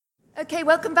Okay,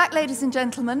 welcome back, ladies and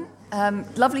gentlemen.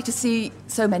 Lovely to see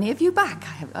so many of you back.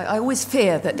 I always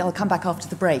fear that I'll come back after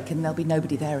the break and there'll be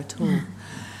nobody there at all.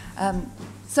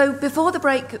 So before the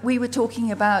break, we were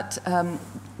talking about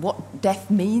what death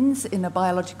means in a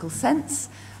biological sense.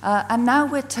 And now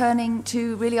we're turning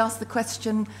to really ask the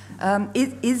question,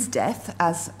 is death,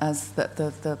 as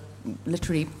the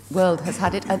literary world has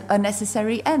had it, a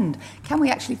necessary end? Can we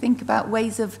actually think about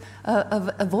ways of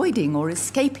avoiding or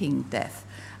escaping death?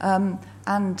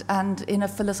 And in a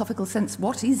philosophical sense,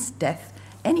 what is death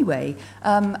anyway?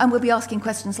 And we'll be asking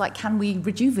questions like, can we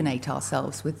rejuvenate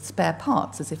ourselves with spare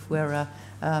parts as if we're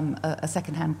a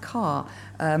second-hand car?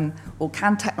 Or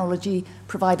can technology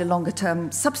provide a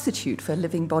longer-term substitute for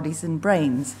living bodies and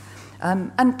brains?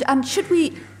 And should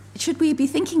we be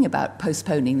thinking about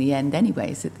postponing the end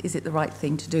anyway? Is it the right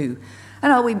thing to do?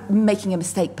 And are we making a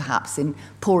mistake, perhaps, in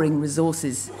pouring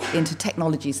resources into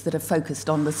technologies that are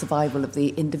focused on the survival of the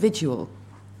individual?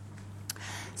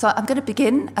 So I'm going to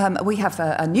begin. We have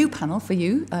a new panel for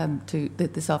you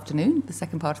this afternoon, the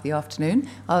second part of the afternoon.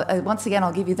 Once again,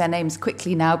 I'll give you their names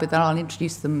quickly now, but then I'll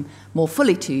introduce them more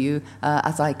fully to you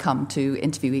as I come to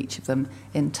interview each of them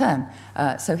in turn.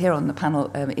 So here on the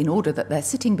panel, in order that they're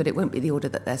sitting, but it won't be the order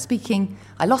that they're speaking.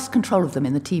 I lost control of them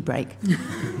in the tea break.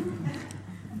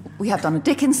 We have Donna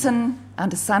Dickinson,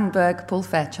 Anders Sandberg, Paul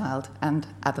Fairchild, and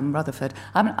Adam Rutherford.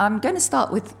 I'm going to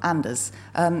start with Anders,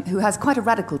 who has quite a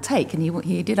radical take, and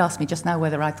he did ask me just now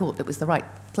whether I thought that was the right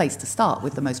place to start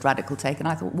with the most radical take, and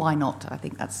I thought, why not? I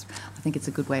think it's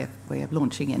a good way of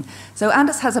launching in. So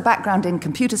Anders has a background in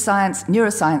computer science,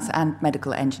 neuroscience, and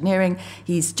medical engineering.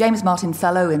 He's James Martin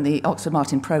Fellow in the Oxford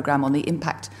Martin Programme on the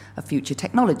impact of future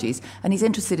technologies, and he's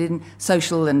interested in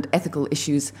social and ethical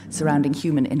issues surrounding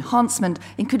human enhancement,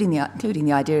 including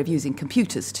the idea of using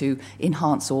computers to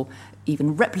enhance or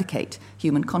even replicate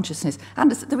human consciousness.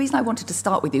 And the reason I wanted to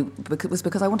start with you was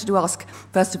because I wanted to ask,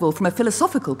 first of all, from a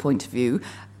philosophical point of view,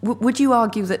 would you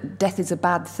argue that death is a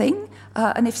bad thing?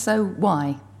 And if so,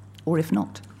 why? Or if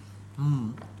not?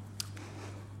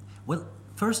 Well,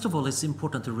 first of all, it's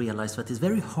important to realize that it's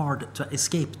very hard to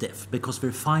escape death because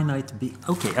we're finite.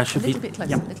 Okay, I should a little bit closer.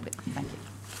 Yeah. A little bit. Thank you.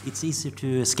 It's easier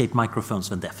to escape microphones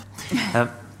than death.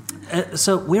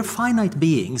 So we're finite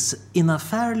beings in a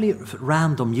fairly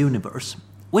random universe,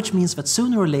 which means that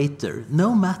sooner or later,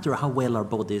 no matter how well our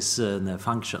bodies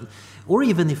function, or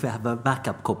even if we have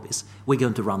backup copies, we're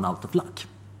going to run out of luck.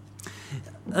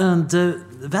 And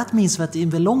that means that in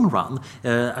the long run,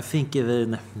 I think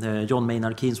John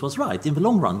Maynard Keynes was right, in the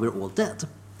long run we're all dead.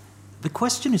 The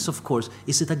question is, of course,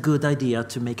 is it a good idea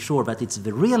to make sure that it's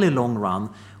the really long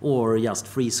run or just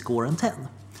 10?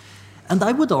 And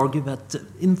I would argue that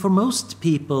for most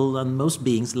people and most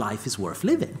beings, life is worth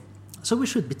living. So we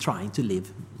should be trying to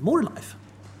live more life.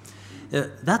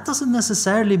 That doesn't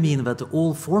necessarily mean that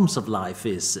all forms of life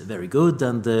is very good.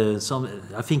 And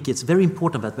I think it's very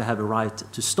important that we have a right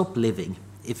to stop living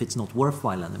if it's not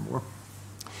worthwhile anymore.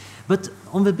 But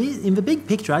in the big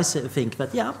picture, I think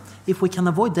that, if we can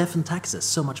avoid death and taxes,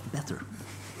 so much better.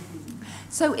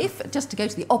 So just to go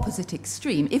to the opposite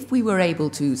extreme, if we were able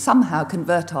to somehow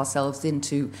convert ourselves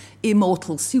into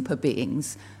immortal super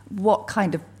beings, what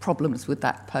kind of problems would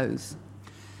that pose?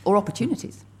 Or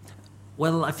opportunities?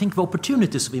 Well, I think the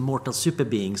opportunities of immortal super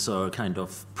beings are kind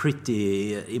of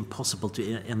pretty impossible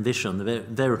to envision.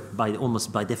 They're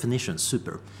almost by definition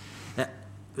super.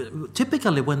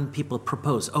 Typically when people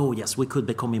propose, oh yes, we could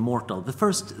become immortal, the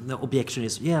first objection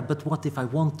is, but what if I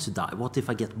want to die? What if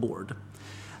I get bored?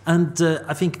 And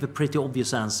I think the pretty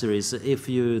obvious answer is if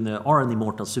you are an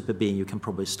immortal super being, you can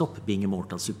probably stop being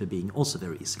immortal super being also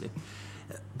very easily.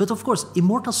 But of course,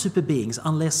 immortal super beings,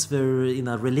 unless they're in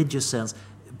a religious sense,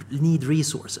 need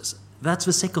resources. That's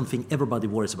the second thing everybody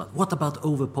worries about. What about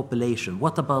overpopulation?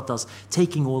 What about us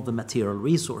taking all the material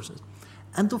resources?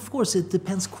 And of course, it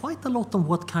depends quite a lot on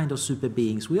what kind of super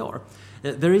beings we are.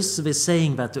 There is this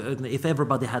saying that if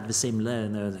everybody had the same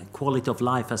quality of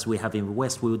life as we have in the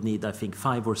West, we would need, I think,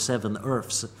 5 or 7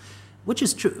 Earths, which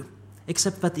is true.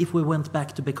 Except that if we went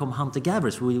back to become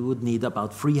hunter-gatherers, we would need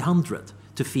about 300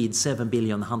 to feed 7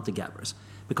 billion hunter-gatherers,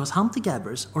 because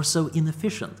hunter-gatherers are so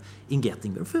inefficient in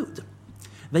getting their food.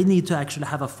 They need to actually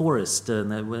have a forest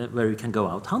where you can go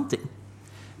out hunting.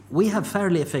 We have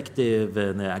fairly effective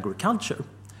agriculture.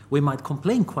 We might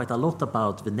complain quite a lot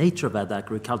about the nature of that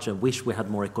agriculture and wish we had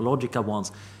more ecological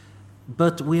ones,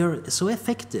 but we are so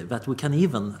effective that we can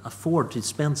even afford to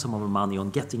spend some of our money on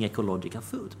getting ecological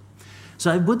food. So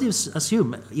I would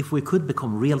assume if we could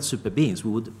become real super beings,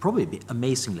 we would probably be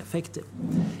amazingly effective.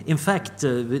 In fact,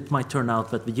 it might turn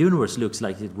out that the universe looks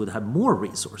like it would have more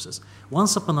resources.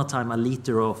 Once upon a time, a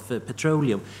liter of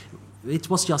petroleum it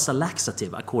was just a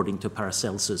laxative, according to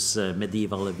Paracelsus'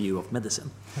 medieval view of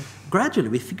medicine. Gradually,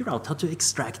 we figured out how to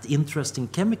extract interesting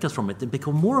chemicals from it and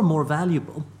become more and more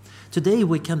valuable. Today,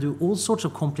 we can do all sorts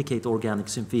of complicated organic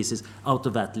synthesis out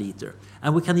of that liter,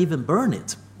 and we can even burn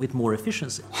it with more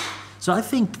efficiency. So I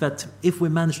think that if we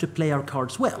manage to play our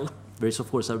cards well, there is,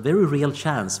 of course, a very real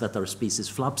chance that our species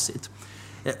flubs it.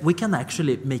 We can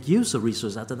actually make use of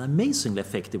resources at an amazingly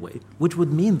effective way, which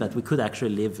would mean that we could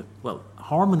actually live, well,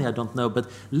 harmony, I don't know, but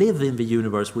live in the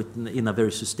universe in a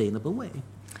very sustainable way.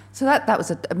 So that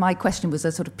was my question was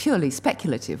a sort of purely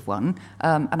speculative one,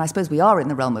 and I suppose we are in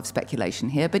the realm of speculation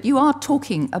here, but you are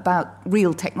talking about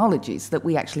real technologies that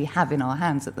we actually have in our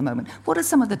hands at the moment. What are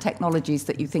some of the technologies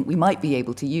that you think we might be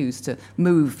able to use to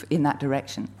move in that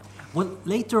direction? Well,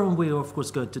 later on we're of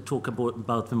course going to talk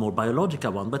about the more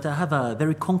biological one, but I have a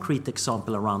very concrete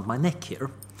example around my neck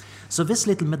here. So this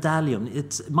little medallion,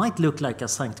 it might look like a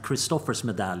St. Christopher's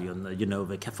medallion, you know,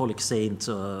 the Catholic saint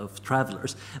of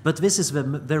travelers, but this is the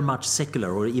very much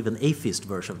secular or even atheist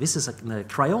version. This is a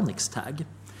cryonics tag.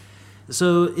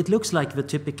 So it looks like the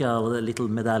typical little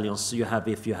medallions you have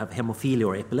if you have hemophilia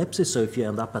or epilepsy. So if you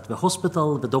end up at the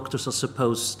hospital, the doctors are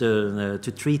supposed to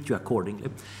treat you accordingly.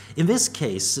 In this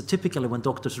case, typically when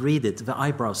doctors read it, the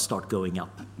eyebrows start going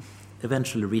up,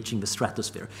 eventually reaching the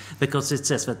stratosphere. Because it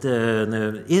says that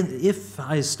if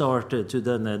I start to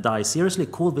then die seriously,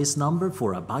 call this number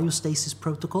for a biostasis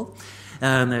protocol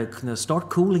and start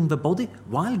cooling the body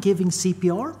while giving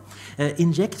CPR.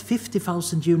 Inject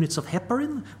 50,000 units of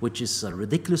heparin, which is a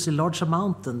ridiculously large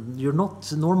amount, and you're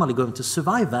not normally going to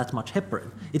survive that much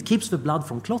heparin. It keeps the blood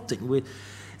from clotting.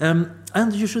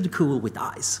 And you should cool with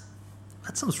ice.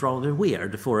 That sounds rather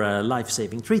weird for a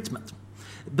life-saving treatment.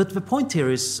 But the point here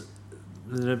is,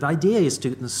 the idea is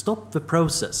to stop the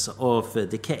process of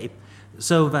decay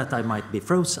so that I might be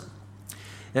frozen.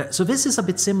 So this is a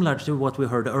bit similar to what we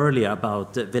heard earlier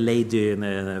about the lady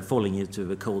falling into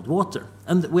the cold water.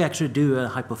 And we actually do a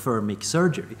hypothermic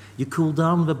surgery. You cool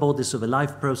down the body so the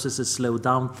life processes slow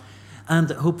down,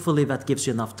 and hopefully that gives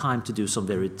you enough time to do some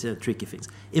very tricky things.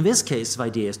 In this case, the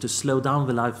idea is to slow down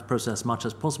the life process as much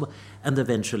as possible and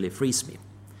eventually freeze me.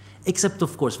 Except,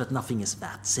 of course, that nothing is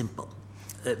that simple.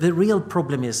 The real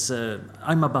problem is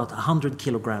I'm about 100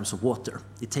 kilograms of water.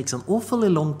 It takes an awfully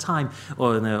long time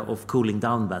of cooling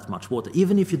down that much water.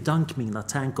 Even if you dunk me in a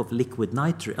tank of liquid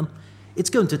nitrogen, it's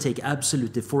going to take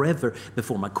absolutely forever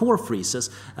before my core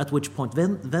freezes, at which point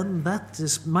then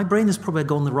my brain is probably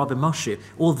gone rather mushy,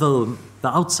 although the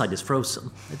outside is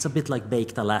frozen. It's a bit like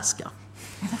baked Alaska.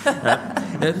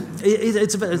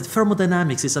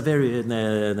 Thermodynamics is a very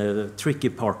tricky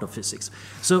part of physics.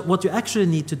 So what you actually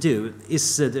need to do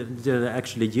is to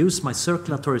actually use my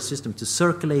circulatory system to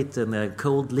circulate a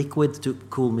cold liquid to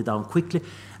cool me down quickly,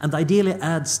 and ideally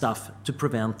add stuff to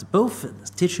prevent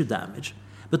both tissue damage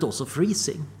but also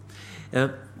freezing.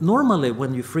 Normally,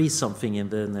 when you freeze something in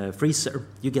the freezer,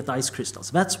 you get ice crystals.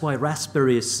 That's why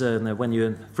raspberries, when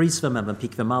you freeze them and then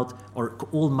pick them out, are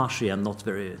all mushy and not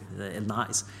very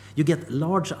nice. You get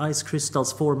large ice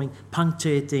crystals forming,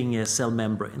 punctuating cell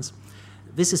membranes.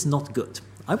 This is not good.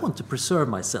 I want to preserve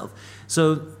myself.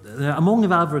 So among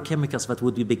the other chemicals that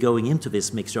would be going into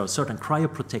this mixture are certain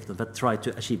cryoprotectants that try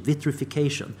to achieve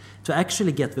vitrification, to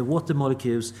actually get the water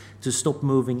molecules to stop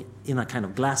moving in a kind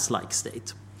of glass-like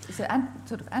state. So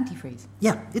sort of antifreeze?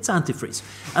 Yeah, it's antifreeze.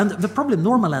 And the problem,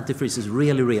 normal antifreeze is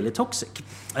really, really toxic.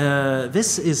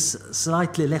 This is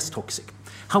slightly less toxic.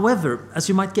 However, as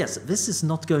you might guess, this is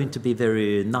not going to be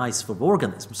very nice for the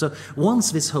organism. So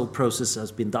once this whole process has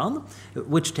been done,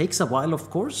 which takes a while, of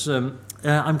course,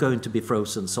 I'm going to be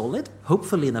frozen solid,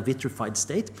 hopefully in a vitrified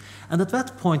state. And at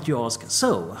that point you ask,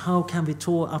 so how can we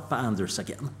thaw up Anders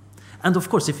again? And of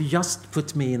course, if you just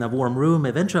put me in a warm room,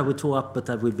 eventually I would thaw up, but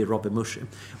that will be rather mushy.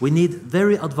 We need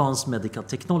very advanced medical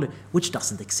technology, which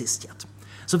doesn't exist yet.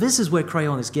 So this is where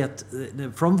cryonics get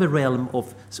from the realm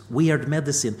of weird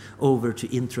medicine over to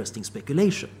interesting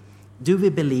speculation. Do we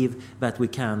believe that we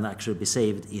can actually be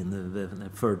saved in the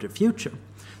further future?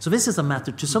 So this is a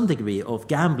matter to some degree of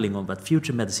gambling on that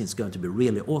future medicine is going to be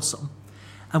really awesome.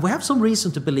 And we have some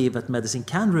reason to believe that medicine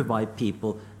can revive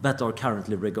people that are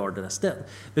currently regarded as dead.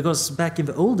 Because back in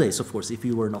the old days, of course, if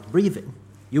you were not breathing,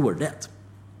 you were dead.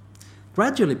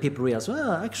 Gradually, people realized,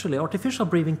 well, actually, artificial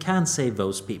breathing can save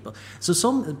those people. So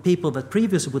some people that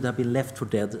previously would have been left for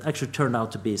dead actually turned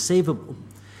out to be savable.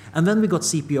 And then we got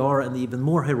CPR and even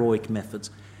more heroic methods,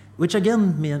 which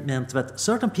again meant that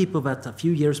certain people that a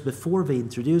few years before they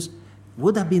introduced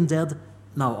would have been dead,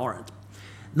 now aren't.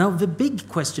 Now, the big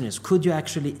question is, could you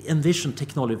actually envision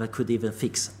technology that could even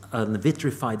fix a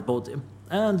vitrified body?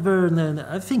 And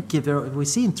I think we're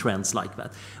seeing trends like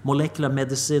that. Molecular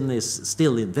medicine is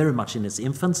still very much in its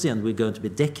infancy, and we're going to be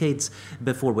decades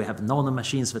before we have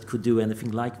nanomachines that could do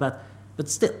anything like that. But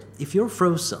still, if you're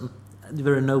frozen,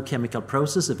 there are no chemical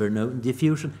processes, there are no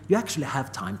diffusion, you actually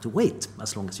have time to wait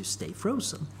as long as you stay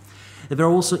frozen. There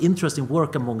are also interesting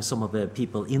work among some of the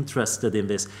people interested in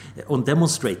this on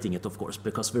demonstrating it, of course,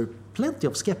 because there are plenty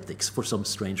of skeptics for some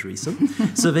strange reason.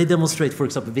 So they demonstrate, for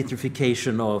example,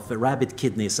 vitrification of rabbit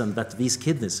kidneys, and that these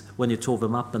kidneys, when you tore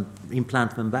them up and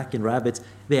implant them back in rabbits,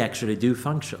 they actually do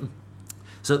function.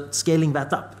 So scaling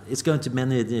that up, it's going to be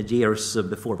many years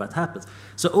before that happens.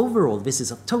 So overall, this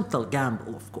is a total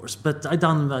gamble, of course. But I've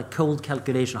done a cold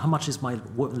calculation. How much is my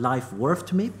life worth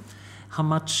to me? How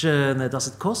much does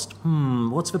it cost?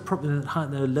 What's the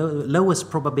lowest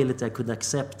probability I could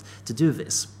accept to do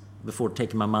this before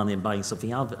taking my money and buying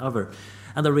something other?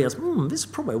 And I realized, this is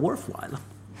probably worthwhile.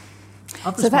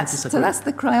 So that's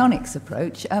the cryonics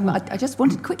approach. I just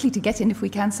wanted quickly to get in, if we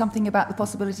can, something about the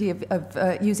possibility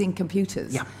of using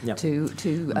computers to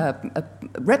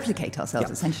replicate ourselves,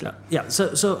 essentially.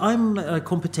 So I'm a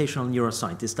computational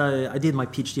neuroscientist. I did my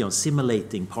PhD on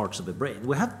simulating parts of the brain.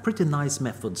 We have pretty nice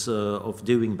methods of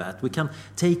doing that. We can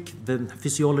take the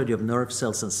physiology of nerve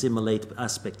cells and simulate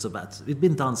aspects of that. It's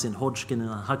been done since Hodgkin and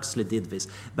Huxley did this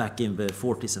back in the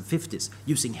 40s and 50s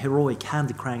using heroic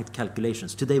hand-cranked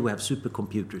calculations. Today we have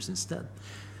supercomputers instead.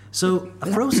 So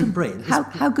a frozen brain.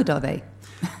 How good are they?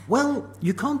 Well,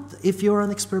 you can't, if you're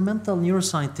an experimental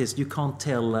neuroscientist, you can't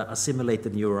tell a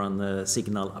simulated neuron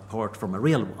signal apart from a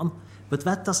real one. But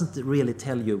that doesn't really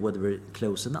tell you whether we're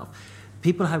close enough.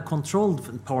 People have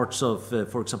controlled parts of,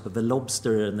 for example, the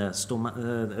lobster and the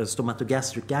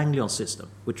stomatogastric ganglion system,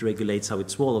 which regulates how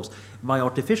it swallows, by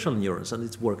artificial neurons, and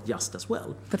it's worked just as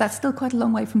well. But that's still quite a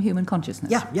long way from human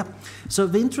consciousness. Yeah. So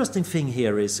the interesting thing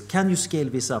here is, can you scale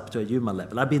this up to a human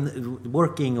level? I've been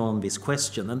working on this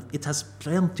question, and it has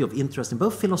plenty of interesting,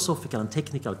 both philosophical and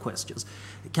technical questions.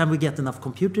 Can we get enough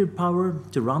computer power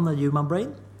to run a human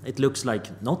brain? It looks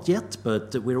like not yet,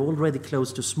 but we're already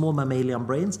close to small mammalian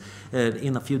brains.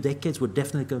 In a few decades, we're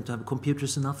definitely going to have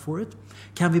computers enough for it.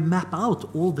 Can we map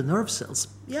out all the nerve cells?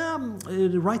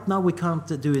 Right now we can't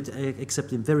do it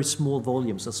except in very small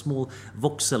volumes. A small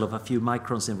voxel of a few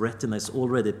microns in retina is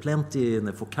already plenty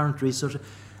for current research.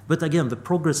 But again, the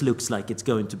progress looks like it's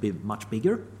going to be much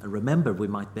bigger. And remember, we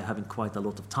might be having quite a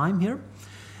lot of time here.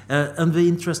 And the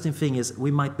interesting thing is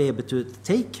we might be able to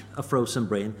take a frozen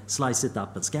brain, slice it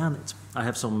up and scan it. I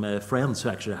have some friends who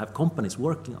actually have companies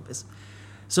working on this.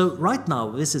 So right now,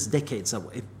 this is decades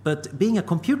away. But being a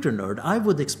computer nerd, I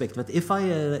would expect that if I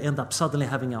end up suddenly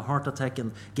having a heart attack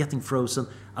and getting frozen,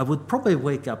 I would probably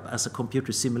wake up as a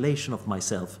computer simulation of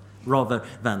myself rather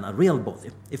than a real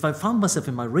body. If I found myself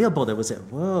in my real body, I would say,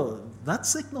 well,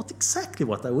 that's not exactly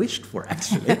what I wished for,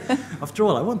 actually. After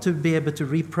all, I want to be able to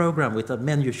reprogram with a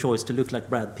menu choice to look like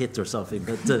Brad Pitt or something.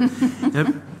 But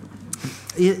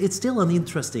it's still an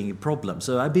interesting problem.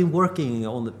 So I've been working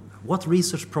on what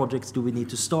research projects do we need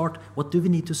to start? What do we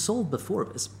need to solve before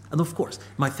this? And of course,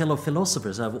 my fellow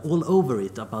philosophers are all over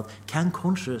it about, can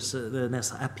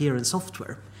consciousness appear in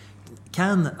software?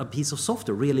 Can a piece of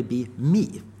software really be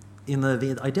me in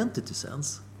the identity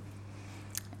sense?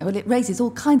 Well, it raises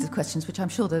all kinds of questions, which I'm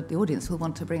sure that the audience will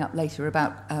want to bring up later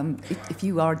about if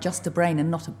you are just a brain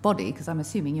and not a body, because I'm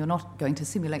assuming you're not going to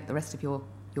simulate the rest of your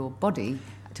body.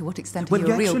 To what extent are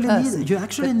you a real person? You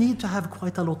actually need to have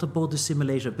quite a lot of body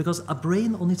simulation, because a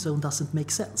brain on its own doesn't make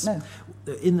sense. No.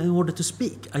 In order to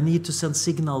speak, I need to send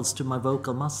signals to my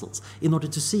vocal muscles. In order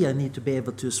to see, I need to be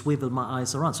able to swivel my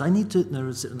eyes around. So I need to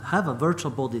have a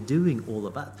virtual body doing all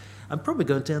of that. I'm probably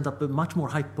going to end up much more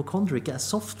hypochondriac as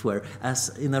software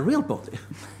as in a real body.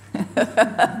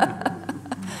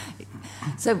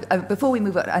 So before we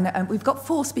move on, and we've got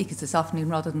 4 speakers this afternoon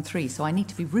rather than 3, so I need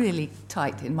to be really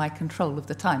tight in my control of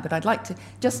the time. But I'd like to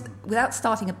just, without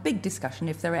starting a big discussion,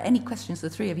 if there are any questions the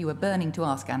 3 of you are burning to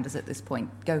ask Anders at this point,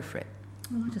 go for it.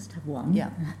 Well, I just have one.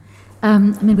 Yeah.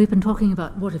 We've been talking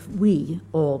about what if we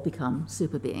all become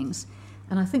super beings,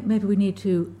 and I think maybe we need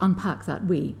to unpack that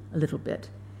we a little bit,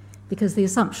 because the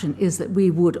assumption is that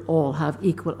we would all have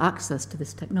equal access to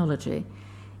this technology.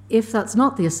 If that's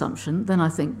not the assumption, then I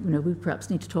think we perhaps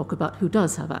need to talk about who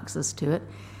does have access to it.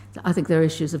 I think there are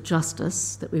issues of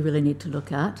justice that we really need to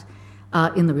look at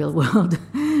in the real world,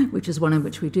 which is one in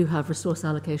which we do have resource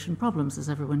allocation problems, as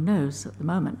everyone knows at the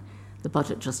moment, the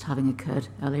budget just having occurred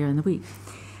earlier in the week.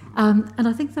 And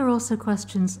I think there are also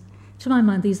questions, to my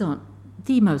mind, these aren't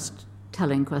the most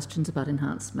telling questions about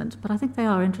enhancement, but I think they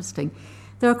are interesting.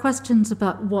 There are questions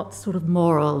about what sort of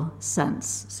moral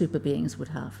sense super beings would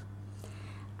have.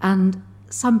 And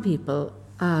some people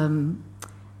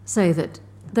say that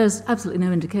there's absolutely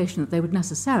no indication that they would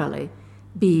necessarily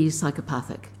be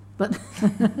psychopathic, but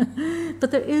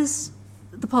but there is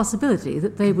the possibility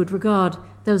that they would regard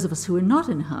those of us who are not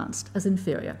enhanced as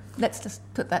inferior. Let's just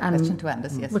put that question to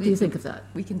Anders. Yes. What do you think of that?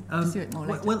 We can pursue it more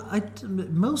later. Well,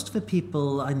 most of the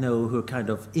people I know who are kind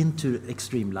of into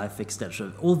extreme life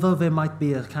extension, although there might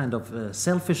be a kind of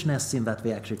selfishness in that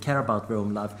they actually care about their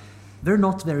own life, they're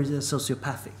not very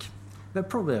sociopathic. There are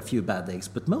probably a few bad eggs,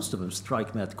 but most of them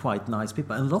strike me as quite nice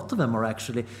people. And a lot of them are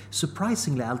actually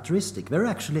surprisingly altruistic. They're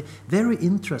actually very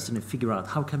interested in figuring out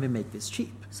how can we make this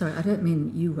cheap. Sorry, I don't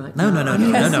mean you right now. No. I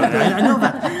know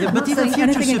that. Yeah, but even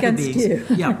future super beings. You.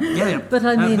 Yeah. But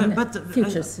I mean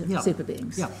future super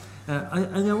beings. Yeah.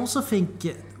 I also think,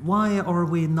 why are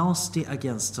we nasty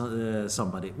against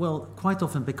somebody? Well, quite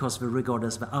often because we regard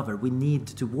as the other. We need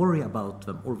to worry about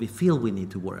them, or we feel we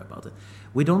need to worry about it.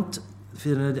 We don't.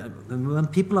 When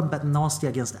people are nasty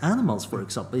against animals, for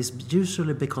example, it's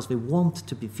usually because they want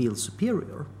to feel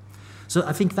superior. So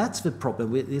I think that's the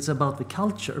problem. It's about the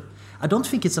culture. I don't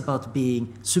think it's about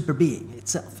being super being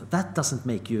itself. That doesn't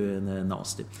make you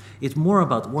nasty. It's more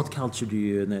about what culture do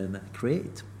you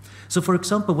create. So, for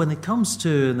example, when it comes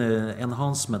to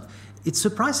enhancement, it's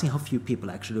surprising how few people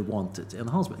actually wanted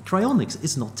enhancement. Cryonics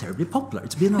is not terribly popular.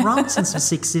 It's been around since the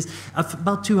 60s.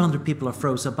 About 200 people are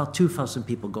frozen, about 2,000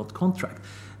 people got contract.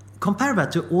 Compare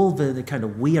that to all the kind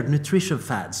of weird nutrition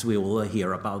fads we all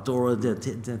hear about, or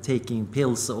the taking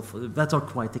pills that are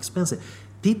quite expensive.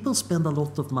 People spend a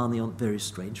lot of money on very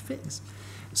strange things.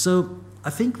 So I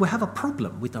think we have a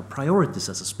problem with our priorities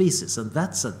as a species, and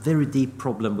that's a very deep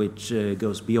problem which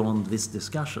goes beyond this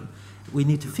discussion. We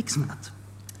need to fix that.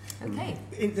 Okay.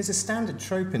 There's a standard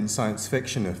trope in science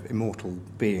fiction of immortal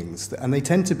beings, and they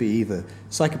tend to be either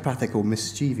psychopathic or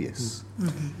mischievous.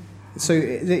 Mm-hmm. So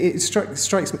it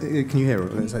strikes me. Can you hear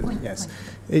it? Yes.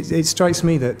 It strikes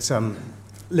me that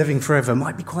living forever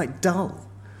might be quite dull,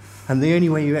 and the only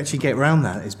way you actually get around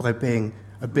that is by being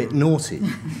a bit naughty.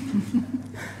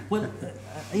 Well,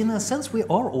 in a sense, we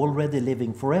are already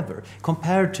living forever.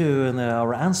 Compared to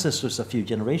our ancestors a few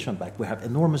generations back, we have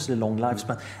enormously long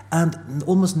lifespan and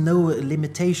almost no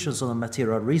limitations on the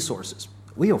material resources.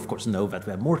 We, of course, know that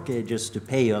we have mortgages to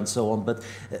pay and so on, but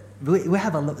we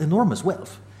have enormous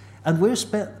wealth. And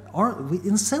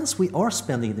in a sense, we are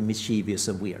spending it in mischievous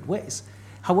and weird ways.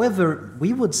 However,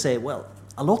 we would say, well,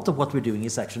 a lot of what we're doing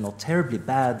is actually not terribly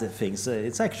bad things.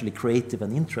 It's actually creative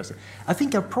and interesting. I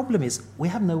think our problem is we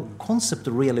have no concept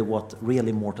of really what real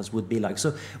immortals would be like.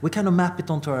 So we kind of map it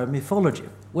onto our mythology,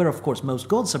 where, of course, most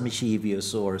gods are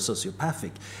mischievous or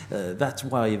sociopathic. That's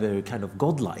why they're kind of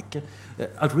godlike.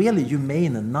 A really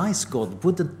humane and nice god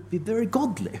wouldn't be very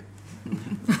godly.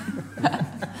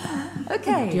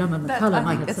 Okay. Diarmaid MacCallum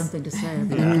might have something to say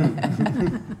about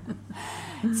that.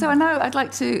 So now I'd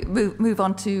like to move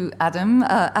on to Adam.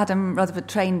 Adam Rutherford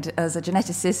trained as a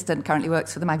geneticist and currently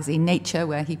works for the magazine Nature,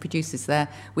 where he produces their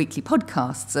weekly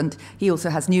podcasts. And he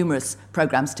also has numerous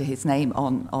programmes to his name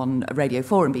on Radio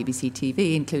 4 and BBC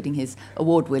TV, including his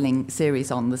award-winning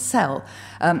series on The Cell.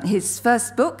 His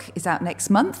first book is out next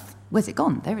month. Where's it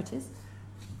gone? There it is.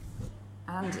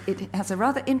 And it has a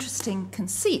rather interesting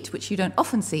conceit, which you don't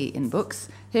often see in books.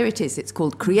 Here it is. It's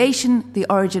called Creation, the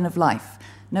Origin of Life.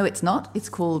 No, it's not. It's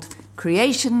called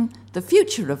Creation, the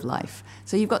Future of Life.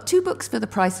 So you've got two books for the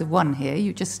price of one here.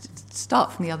 You just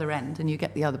start from the other end and you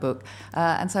get the other book.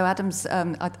 And so Adam's,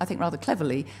 I think rather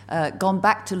cleverly, gone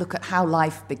back to look at how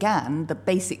life began, the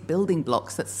basic building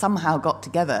blocks that somehow got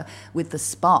together with the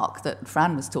spark that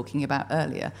Fran was talking about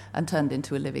earlier and turned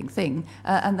into a living thing,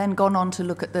 and then gone on to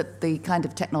look at the kind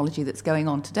of technology that's going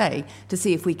on today to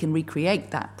see if we can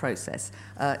recreate that process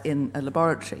in a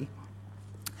laboratory.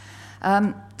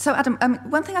 So, Adam,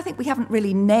 one thing I think we haven't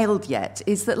really nailed yet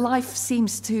is that life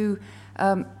seems to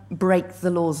break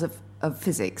the laws of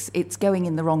physics. It's going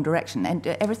in the wrong direction, and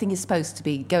everything is supposed to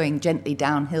be going gently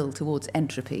downhill towards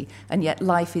entropy, and yet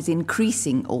life is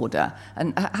increasing order.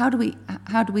 And how do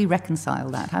we reconcile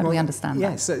that? How do we understand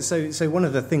that? Yes. So one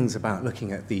of the things about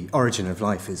looking at the origin of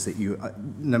life is that you,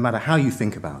 no matter how you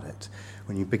think about it,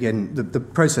 when you begin the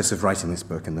process of writing this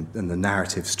book and the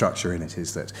narrative structure in it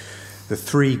is that the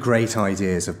three great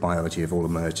ideas of biology have all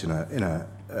emerged in a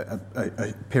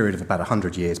period of about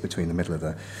 100 years between the middle of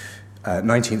the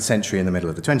 19th century and the middle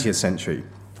of the 20th century.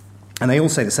 And they all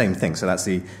say the same thing. So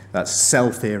that's cell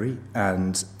theory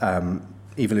and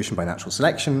evolution by natural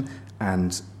selection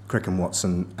and Crick and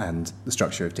Watson and the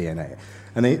structure of DNA.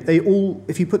 And they all,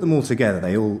 if you put them all together,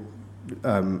 they all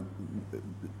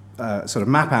sort of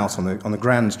map out on the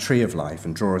grand tree of life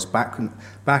and draw us back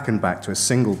to a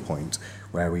single point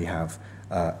where we have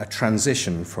a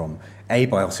transition from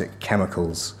abiotic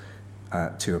chemicals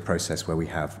to a process where we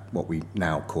have what we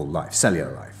now call life,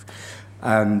 cellular life.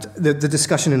 And the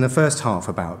discussion in the first half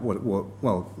about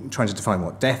trying to define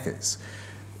what death is,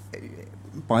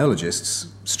 biologists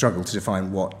struggle to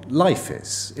define what life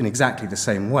is in exactly the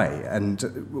same way.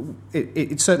 And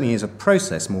it certainly is a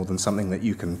process more than something that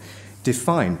you can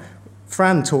define.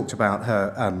 Fran talked about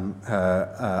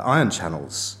her ion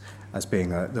channels as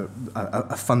being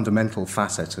a fundamental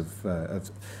facet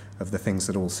of the things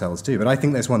that all cells do. But I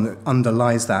think there's one that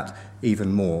underlies that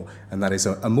even more, and that is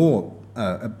a more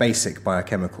basic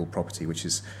biochemical property, which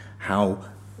is how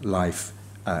life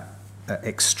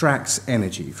extracts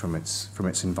energy from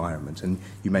its environment. And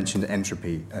you mentioned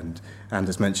entropy, and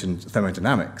Anders mentioned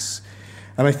thermodynamics.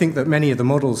 And I think that many of the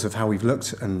models of how we've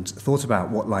looked and thought about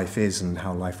what life is and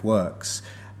how life works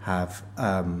have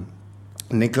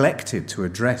neglected to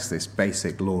address this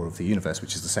basic law of the universe,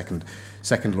 which is the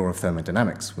second law of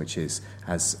thermodynamics, which is,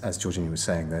 as Georgina was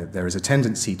saying, there is a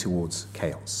tendency towards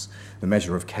chaos. The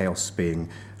measure of chaos being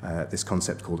this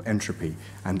concept called entropy,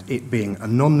 and it being a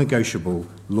non-negotiable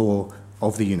law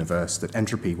of the universe that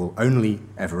entropy will only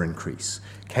ever increase.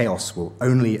 Chaos will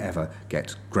only ever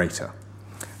get greater.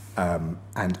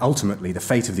 And ultimately, the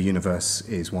fate of the universe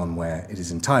is one where it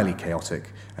is entirely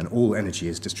chaotic and all energy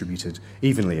is distributed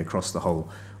evenly across the whole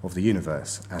of the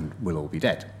universe and we'll all be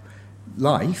dead.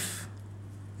 Life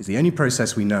is the only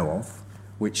process we know of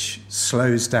which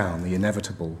slows down the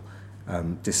inevitable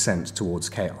descent towards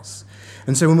chaos.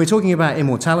 And so when we're talking about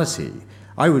immortality,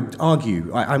 I would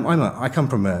argue, I come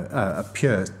from a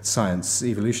pure science,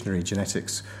 evolutionary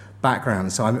genetics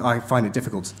background, so I find it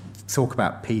difficult to talk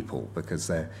about people because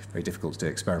they're very difficult to do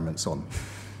experiments on,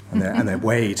 and they're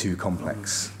way too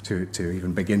complex to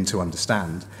even begin to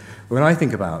understand. But when I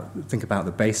think about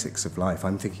the basics of life,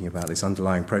 I'm thinking about this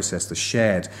underlying process, the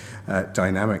shared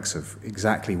dynamics of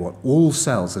exactly what all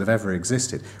cells that have ever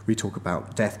existed. We talk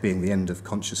about death being the end of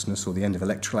consciousness or the end of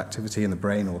electrical activity in the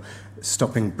brain or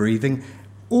stopping breathing.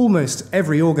 Almost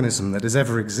every organism that has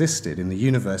ever existed in the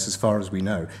universe, as far as we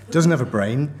know, doesn't have a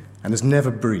brain and has never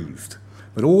breathed.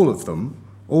 But all of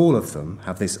them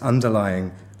have this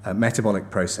underlying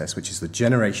metabolic process, which is the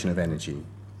generation of energy,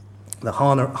 the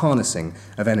harnessing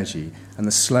of energy, and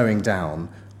the slowing down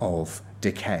of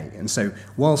decay. And so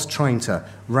whilst trying to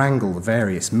wrangle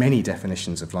the many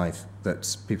definitions of life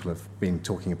that people have been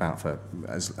talking about for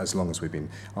as long as we've been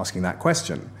asking that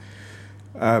question,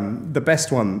 the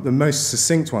best one, the most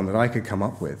succinct one that I could come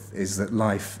up with is that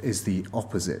life is the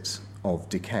opposite of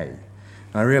decay.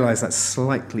 I realise that's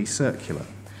slightly circular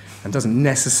and doesn't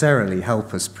necessarily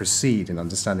help us proceed in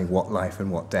understanding what life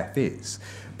and what death is.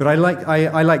 But I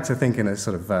like to think in a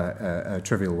sort of a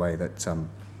trivial way that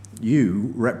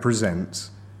you represent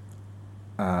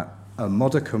a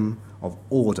modicum of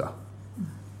order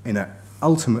in an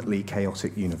ultimately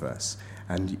chaotic universe.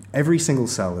 And every single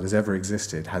cell that has ever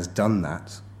existed has done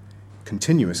that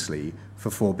continuously for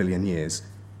 4 billion years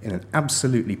in an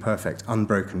absolutely perfect,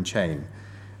 unbroken chain.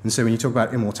 And so when you talk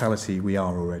about immortality, we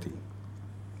are already.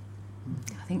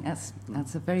 I think that's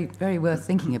a very, very worth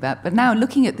thinking about. But now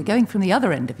looking at going from the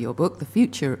other end of your book, The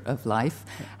Future of Life,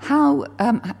 how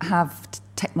have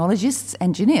technologists,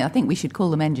 engineers, I think we should call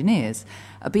them engineers,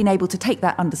 been able to take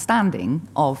that understanding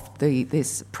of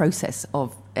this process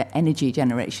of energy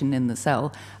generation in the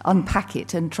cell, unpack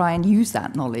it and try and use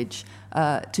that knowledge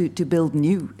to build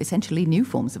essentially new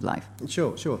forms of life?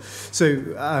 Sure. So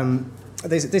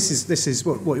this is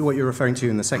what you're referring to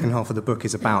in the second half of the book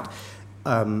is about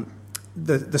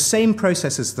the same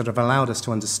processes that have allowed us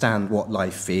to understand what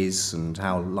life is and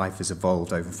how life has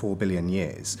evolved over 4 billion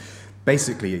years.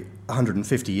 Basically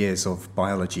 150 years of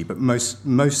biology, but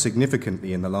most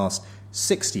significantly in the last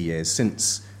 60 years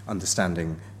since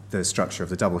understanding the structure of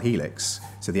the double helix,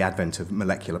 so the advent of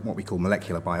what we call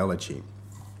molecular biology.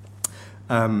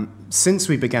 Since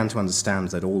we began to understand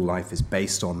that all life is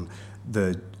based on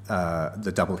the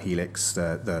double helix,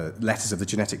 the letters of the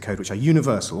genetic code, which are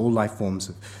universal, all life forms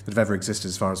that have ever existed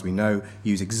as far as we know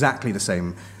use exactly the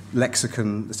same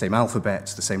lexicon, the same alphabet,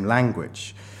 the same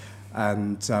language.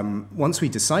 And once we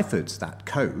deciphered that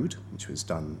code, which was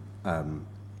done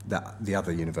the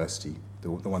other university, that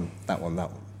one,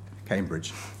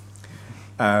 Cambridge,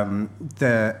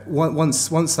 once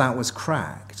that was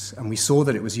cracked and we saw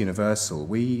that it was universal,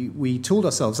 we tooled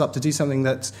ourselves up to do something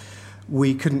that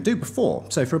we couldn't do before.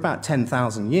 So for about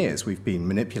 10,000 years, we've been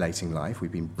manipulating life,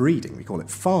 we've been breeding, we call it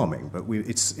farming, but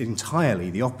it's entirely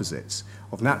the opposite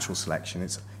of natural selection.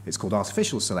 It's called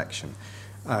artificial selection.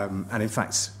 And in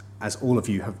fact, as all of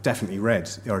you have definitely read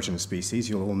The Origin of Species,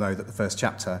 you'll all know that the first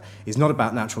chapter is not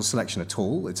about natural selection at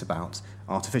all. It's about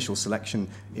artificial selection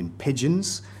in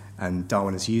pigeons, and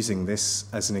Darwin is using this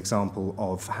as an example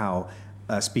of how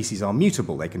species are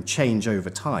mutable. They can change over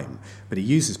time, but he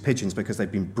uses pigeons because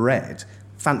they've been bred,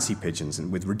 fancy pigeons,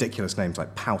 and with ridiculous names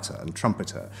like pouter and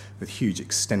trumpeter, with huge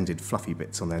extended fluffy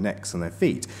bits on their necks and their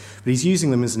feet. But he's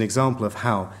using them as an example of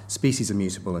how species are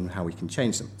mutable and how we can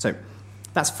change them. So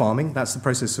that's farming. That's the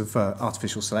process of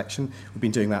artificial selection. We've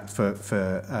been doing that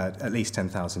for at least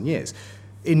 10,000 years.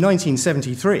 In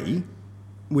 1973,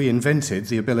 we invented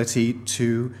the ability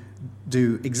to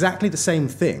do exactly the same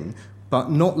thing, but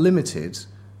not limited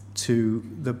to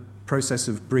the process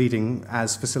of breeding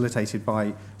as facilitated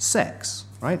by sex,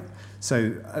 right?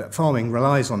 So farming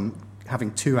relies on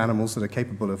having two animals that are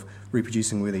capable of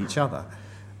reproducing with each other.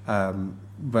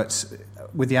 But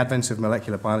with the advent of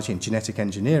molecular biology and genetic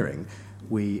engineering,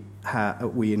 we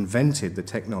invented the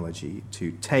technology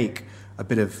to take a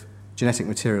bit of genetic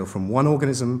material from one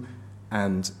organism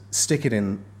and stick it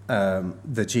in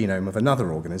the genome of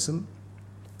another organism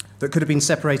that could have been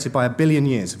separated by 1 billion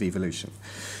years of evolution.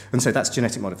 And so that's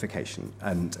genetic modification,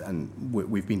 and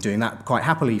we've been doing that quite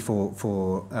happily for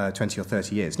 20 or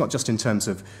 30 years, not just in terms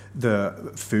of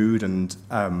the food and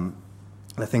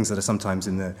the things that are sometimes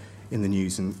in the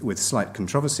news and with slight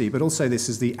controversy, but also this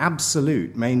is the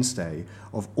absolute mainstay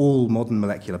of all modern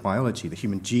molecular biology. The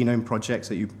Human Genome Project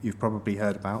that you've probably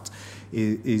heard about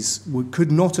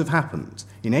could not have happened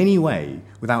in any way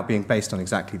without being based on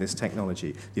exactly this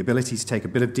technology, the ability to take a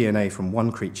bit of DNA from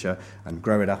one creature and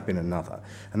grow it up in another.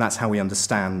 And that's how we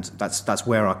understand, that's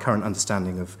where our current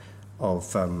understanding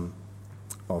of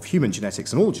human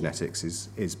genetics and all genetics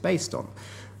is based on.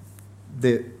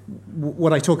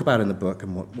 What I talk about in the book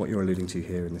and what you're alluding to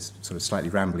here in this sort of slightly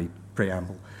rambly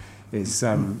preamble is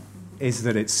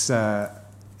that it's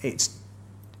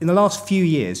in the last few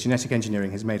years, genetic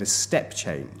engineering has made a step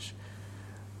change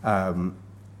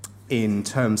in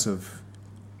terms of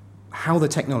how the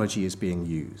technology is being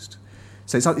used.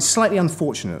 So it's slightly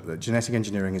unfortunate that genetic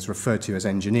engineering is referred to as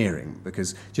engineering,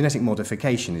 because genetic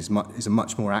modification is a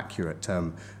much more accurate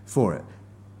term for it.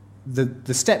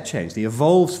 The step change, the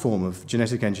evolved form of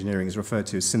genetic engineering is referred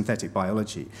to as synthetic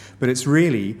biology, but it's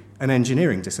really an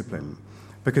engineering discipline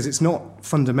because it's not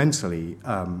fundamentally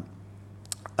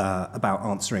about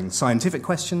answering scientific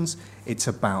questions. It's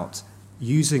about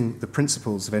using the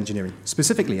principles of engineering,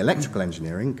 specifically electrical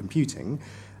engineering, computing,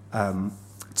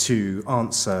 to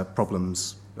answer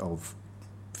problems of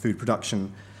food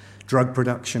production, drug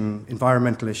production,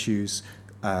 environmental issues,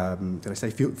 did I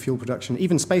say fuel production,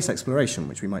 even space exploration,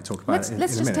 which we might talk about in a minute.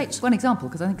 Let's just take one example,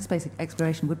 because I think space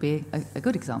exploration would be a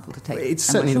good example to take. It's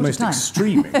certainly the most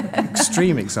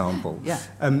extreme example. Yeah.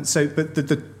 But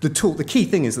the key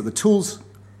thing is that the tools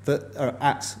that are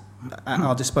at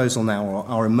our disposal now or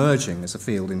are emerging as a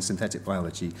field in synthetic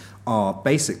biology are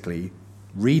basically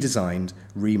redesigned,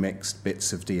 remixed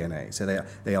bits of DNA. So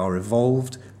they are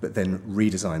evolved, but then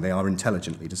redesigned. They are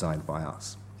intelligently designed by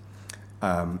us.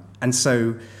 And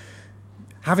so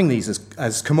having these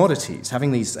as commodities,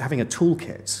 having a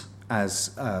toolkit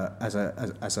as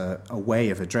a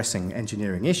way of addressing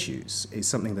engineering issues is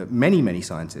something that many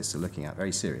scientists are looking at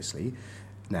very seriously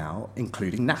now,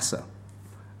 including NASA.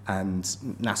 And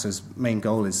NASA's main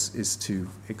goal is to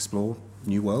explore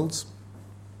new worlds.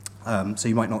 So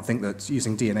you might not think that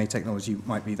using DNA technology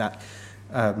might be that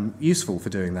useful for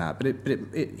doing that, but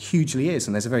it hugely is,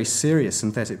 and there's a very serious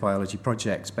synthetic biology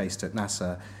project based at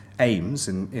NASA Ames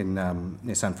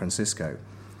near San Francisco.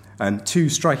 And two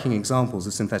striking examples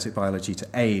of synthetic biology to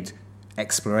aid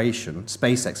exploration,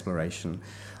 space exploration,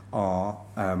 are,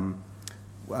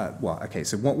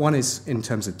 so one is in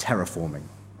terms of terraforming,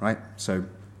 right? So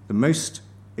the most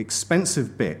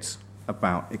expensive bit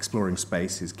about exploring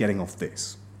space is getting off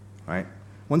this, right?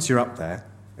 Once you're up there,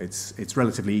 it's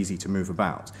relatively easy to move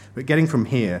about. But getting from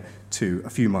here to a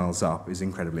few miles up is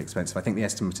incredibly expensive. I think the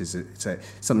estimate is it's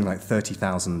something like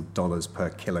 $30,000 per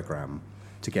kilogram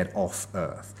to get off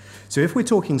Earth. So if we're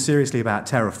talking seriously about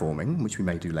terraforming, which we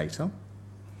may do later,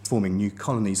 forming new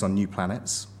colonies on new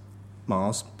planets,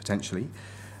 Mars potentially,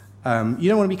 you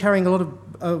don't want to be carrying a lot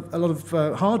of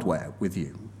hardware with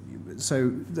you. So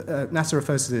NASA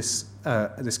refers to this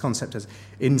concept as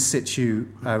in situ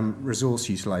resource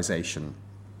utilization.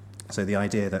 So the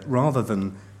idea that rather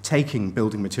than taking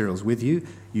building materials with you,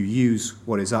 you use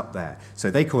what is up there. So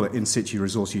they call it in situ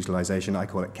resource utilization, I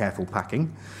call it careful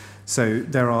packing. So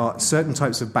there are certain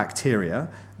types of bacteria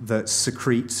that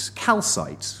secrete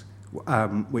calcite,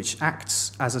 which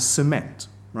acts as a cement,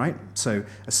 right? So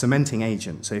a cementing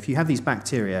agent. So if you have these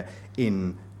bacteria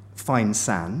in fine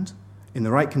sand, in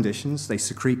the right conditions, they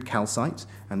secrete calcite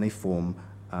and they form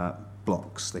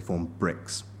blocks, they form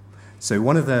bricks. So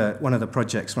one of the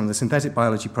projects, one of the synthetic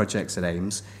biology projects at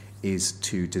Ames is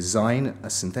to design a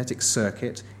synthetic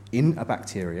circuit in a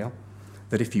bacteria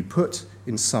that if you put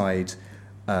inside,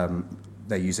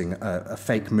 they're using a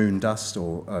fake moon dust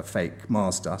or a fake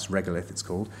Mars dust, regolith it's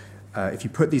called. If you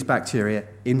put these bacteria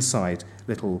inside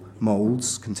little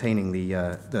molds containing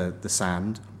the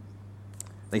sand,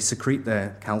 they secrete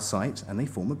their calcite and they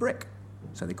form a brick.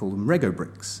 So they call them Rego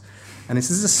bricks. And this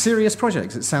is a serious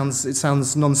project. It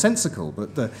sounds nonsensical,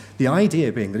 but the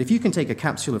idea being that if you can take a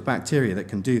capsule of bacteria that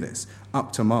can do this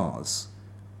up to Mars,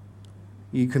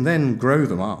 you can then grow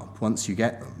them up once you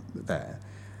get them there,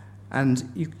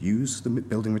 and you use the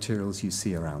building materials you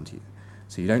see around you.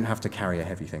 So you don't have to carry a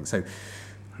heavy thing. So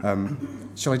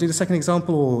shall I do the second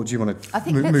example, or do you want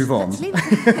to move on? Let's leave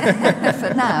it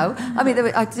for now. I mean,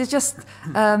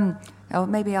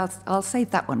 maybe I'll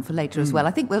save that one for later as well.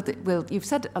 I think you've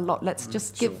said a lot. Let's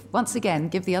just give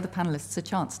the other panellists a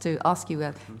chance to ask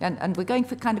you, and we're going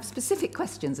for kind of specific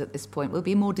questions at this point. We'll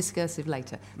be more discursive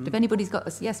later. But if anybody's got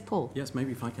us, yes, Paul. Yes,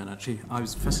 maybe if I can actually. I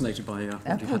was fascinated by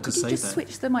what you Paul, had to say there. could you just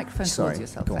switch the microphone towards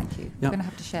yourself? Thank you. You're going to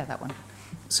have to share that one.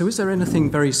 So is there anything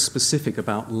very specific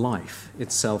about life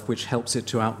itself which helps it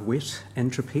to outwit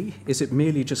entropy? Is it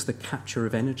merely just the capture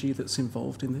of energy that's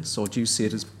involved in this, or do you see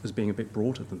it as being a bit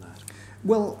broader than that?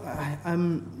 Well,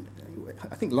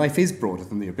 I think life is broader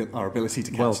than our ability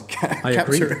to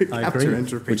capture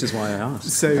entropy. Which is why I asked.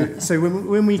 So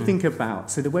when we think about,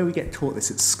 the way we get taught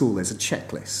this at school, there's a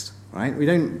checklist, right?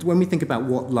 When we think about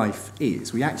what life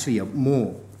is, we actually are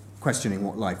more questioning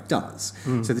what life does.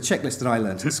 So the checklist that I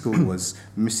learned at school was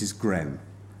Mrs. Grem,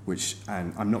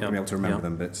 and I'm not going to be able to remember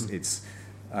them, but it's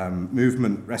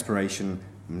movement, respiration,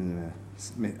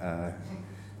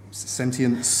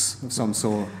 sentience of some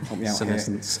sort. Help me out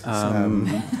Senescence,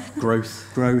 growth.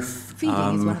 Feeding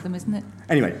is one of them, isn't it?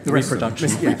 Anyway, the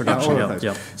reproduction. All of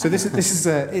those. So this is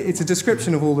it's a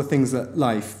description of all the things that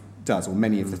life does, or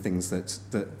many of the things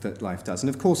that life does, and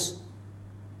of course,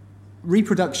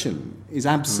 reproduction is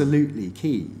absolutely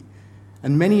key.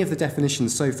 And many of the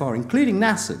definitions so far, including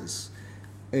NASA's,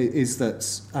 is that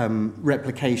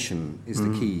replication is the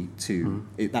key to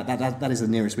it. That is the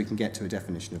nearest we can get to a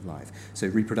definition of life. So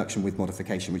reproduction with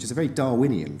modification, which is a very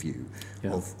Darwinian view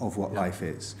of what life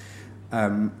is.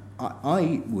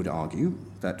 I would argue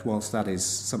that whilst that is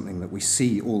something that we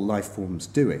see all life forms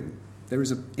doing,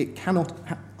 it cannot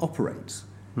operate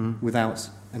without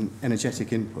an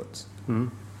energetic input.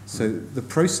 So the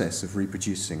process of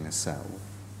reproducing a cell,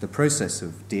 the process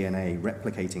of DNA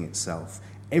replicating itself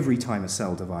every time a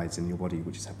cell divides in your body,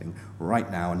 which is happening right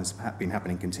now and has been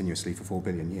happening continuously for 4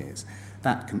 billion years,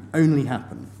 that can only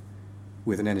happen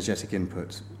with an energetic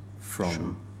input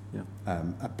from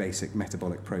a basic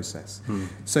metabolic process.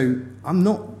 So I'm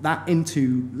not that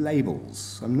into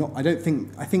labels. I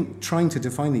think trying to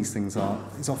define these things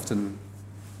is often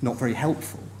not very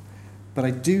helpful. But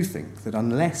I do think that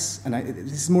this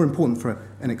is more important for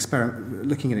an experiment,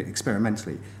 looking at it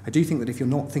experimentally. I do think that if you're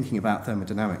not thinking about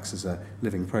thermodynamics as a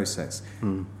living process,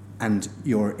 and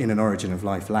you're in an Origin of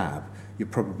Life lab, you're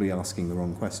probably asking the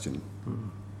wrong question.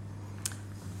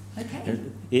 Okay.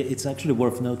 It's actually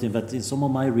worth noting that in some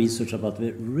of my research about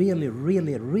the really,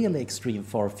 really, really extreme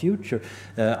far future,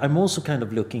 I'm also kind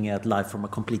of looking at life from a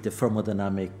completely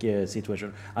thermodynamic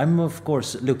situation. I'm, of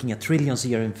course, looking at trillions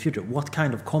of years in the future. What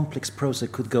kind of complex process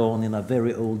could go on in a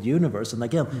very old universe? And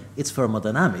again, it's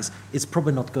thermodynamics. It's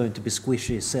probably not going to be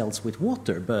squishy cells with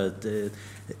water, but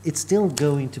it's still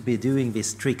going to be doing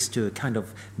these tricks to kind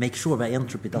of make sure that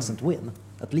entropy doesn't win.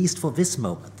 At least for this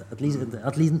moment, at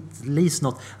least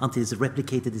not until it's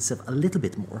replicated itself a little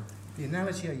bit more. The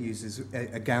analogy I use is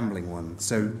a gambling one.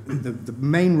 So the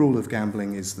main rule of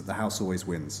gambling is that the house always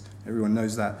wins. Everyone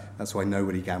knows that. That's why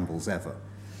nobody gambles ever.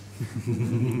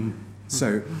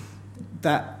 So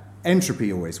that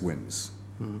entropy always wins.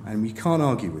 And we can't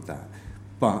argue with that.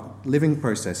 But living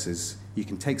processes, you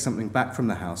can take something back from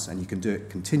the house and you can do it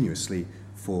continuously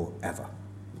forever.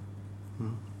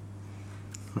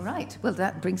 Right. Well,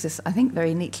 that brings us, I think,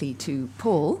 very neatly to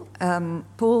Paul.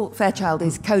 Paul Fairchild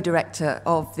is co-director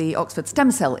of the Oxford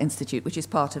Stem Cell Institute, which is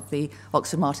part of the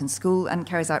Oxford Martin School and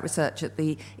carries out research at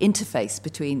the interface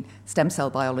between stem cell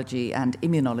biology and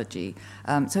immunology.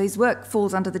 So his work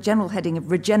falls under the general heading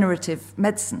of regenerative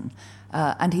medicine,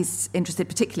 and he's interested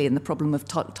particularly in the problem of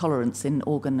tolerance in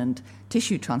organ and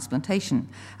tissue transplantation.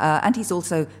 And he's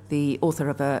also the author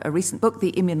of a recent book,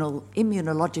 The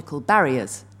Immunological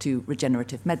Barriers to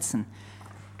Regenerative Medicine.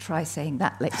 Try saying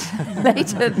that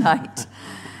late at night.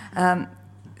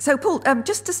 So, Paul, I'm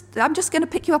just going to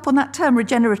pick you up on that term,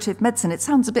 regenerative medicine. It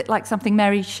sounds a bit like something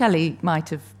Mary Shelley might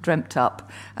have dreamt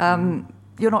up.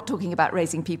 You're not talking about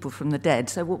raising people from the dead.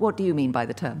 So what do you mean by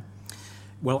the term?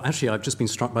 Well, actually, I've just been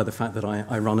struck by the fact that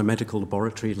I run a medical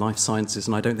laboratory, life sciences,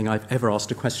 and I don't think I've ever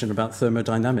asked a question about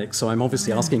thermodynamics, so I'm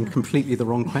obviously asking completely the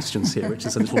wrong questions here, which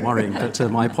is a little worrying, but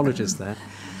my apologies there.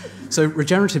 So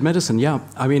regenerative medicine,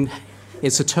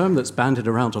 it's a term that's bandied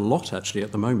around a lot, actually,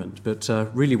 at the moment, but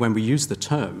really when we use the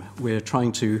term, we're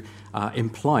trying to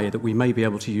imply that we may be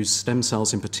able to use stem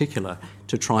cells in particular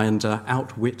to try and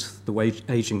outwit the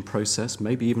aging process,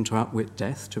 maybe even to outwit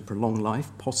death, to prolong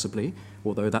life, possibly,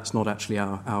 although that's not actually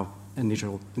our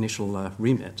initial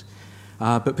remit,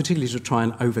 but particularly to try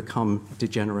and overcome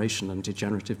degeneration and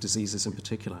degenerative diseases in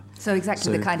particular. So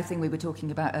exactly the kind of thing we were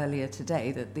talking about earlier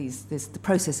today, that the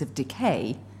process of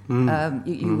decay,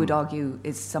 you would argue,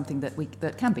 is something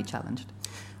that can be challenged.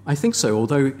 I think so,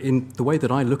 although in the way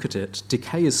that I look at it,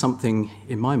 decay is something,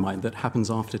 in my mind, that happens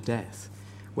after death,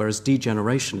 whereas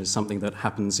degeneration is something that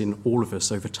happens in all of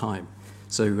us over time.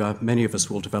 So many of us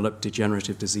will develop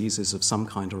degenerative diseases of some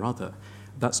kind or other.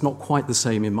 That's not quite the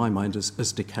same in my mind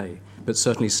as decay, but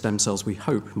certainly stem cells, we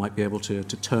hope, might be able to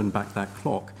turn back that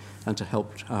clock and to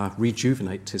help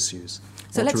rejuvenate tissues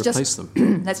or to replace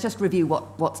them. Let's just review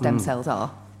what stem cells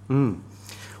are.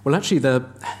 Well, actually, the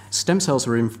stem cells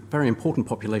are a very important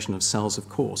population of cells, of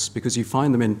course, because you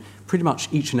find them in pretty much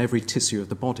each and every tissue of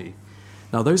the body.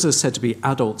 Now, those are said to be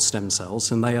adult stem cells,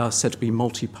 and they are said to be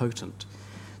multipotent.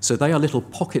 So they are little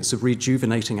pockets of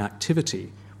rejuvenating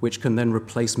activity, which can then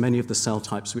replace many of the cell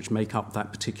types which make up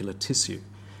that particular tissue.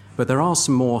 But there are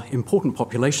some more important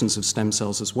populations of stem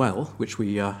cells as well, which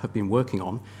we have been working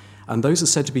on, and those are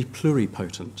said to be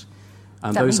pluripotent.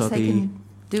 And that those means are they can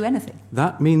do anything?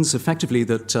 That means effectively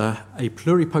that a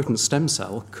pluripotent stem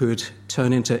cell could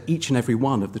turn into each and every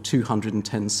one of the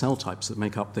 210 cell types that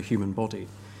make up the human body,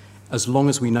 as long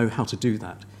as we know how to do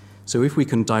that. So if we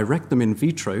can direct them in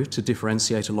vitro to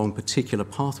differentiate along particular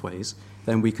pathways,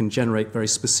 then we can generate very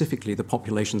specifically the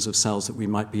populations of cells that we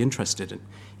might be interested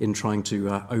in trying to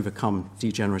overcome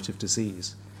degenerative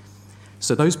disease.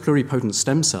 So those pluripotent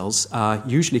stem cells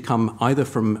usually come either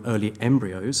from early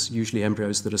embryos, usually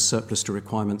embryos that are surplus to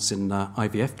requirements in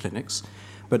IVF clinics,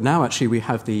 but now actually we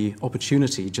have the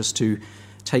opportunity just to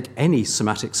take any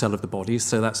somatic cell of the body,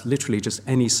 so that's literally just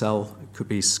any cell. It could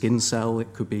be skin cell,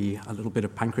 it could be a little bit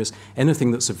of pancreas, anything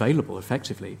that's available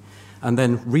effectively, and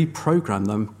then reprogram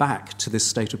them back to this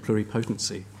state of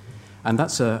pluripotency. And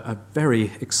that's a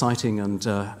very exciting and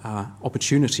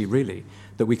opportunity, really,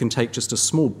 that we can take just a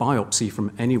small biopsy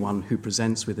from anyone who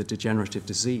presents with a degenerative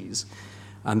disease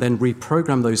and then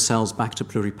reprogram those cells back to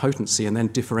pluripotency and then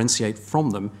differentiate from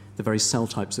them the very cell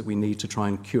types that we need to try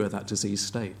and cure that disease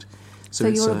state.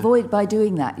 So by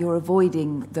doing that, you're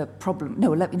avoiding the problem.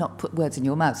 No, let me not put words in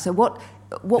your mouth. So what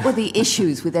were the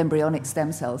issues with embryonic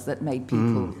stem cells that made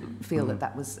people feel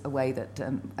that was a way that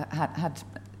had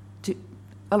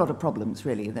a lot of problems,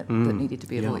 really, that needed to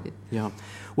be avoided? Yeah.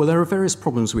 Well, there are various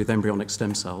problems with embryonic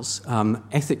stem cells.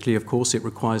 Ethically, of course, it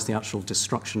requires the actual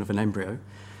destruction of an embryo,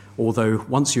 although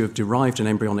once you have derived an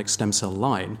embryonic stem cell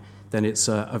line, then it's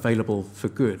available for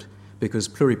good, because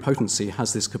pluripotency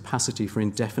has this capacity for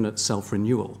indefinite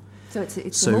self-renewal. So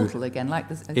it's immortal again, like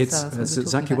the cells. That's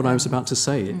exactly what I was about to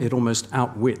say. It almost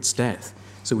outwits death.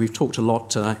 So we've talked a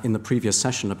lot in the previous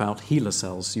session about HeLa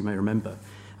cells, you may remember,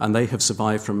 and they have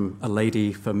survived from a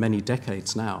lady for many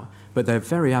decades now, but they're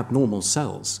very abnormal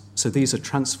cells. So these are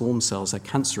transformed cells, they're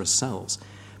cancerous cells.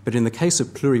 But in the case of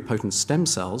pluripotent stem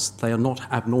cells, they are not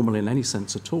abnormal in any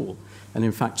sense at all. And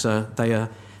in fact, they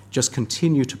just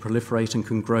continue to proliferate and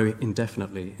can grow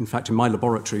indefinitely. In fact, in my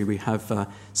laboratory, we have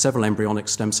several embryonic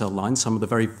stem cell lines, some of the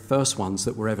very first ones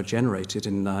that were ever generated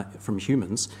from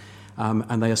humans,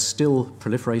 and they are still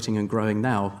proliferating and growing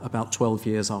now, about 12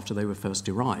 years after they were first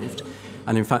derived.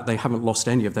 And in fact, they haven't lost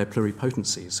any of their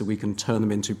pluripotency, so we can turn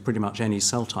them into pretty much any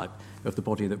cell type of the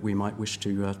body that we might wish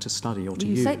to study or to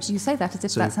use. You say that as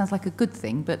if that sounds like a good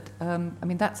thing, but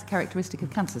that's a characteristic of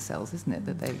cancer cells, isn't it,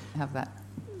 that they have that?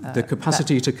 The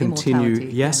capacity to continue,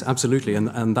 yes, absolutely,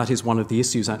 and that is one of the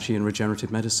issues actually in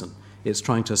regenerative medicine. It's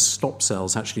trying to stop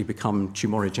cells actually become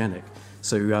tumorigenic.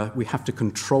 So we have to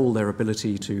control their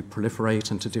ability to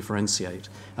proliferate and to differentiate.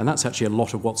 And that's actually a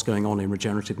lot of what's going on in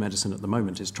regenerative medicine at the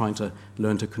moment, is trying to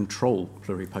learn to control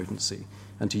pluripotency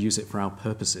and to use it for our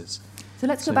purposes. So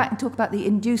let's go back and talk about the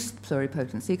induced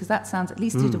pluripotency, because that sounds, at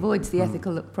least it avoids the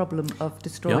ethical problem of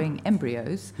destroying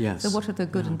embryos. Yes. So what are the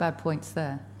good and bad points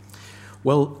there?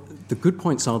 Well, the good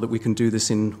points are that we can do this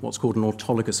in what's called an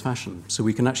autologous fashion. So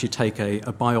we can actually take a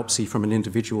biopsy from an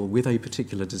individual with a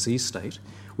particular disease state.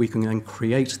 We can then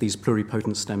create these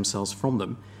pluripotent stem cells from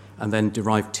them and then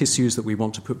derive tissues that we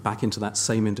want to put back into that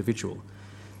same individual.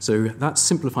 So that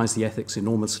simplifies the ethics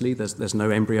enormously. There's no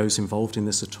embryos involved in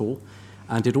this at all.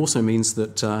 And it also means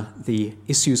that the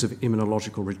issues of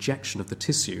immunological rejection of the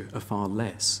tissue are far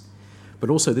less. But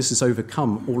also this has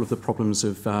overcome all of the problems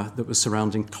that were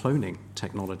surrounding cloning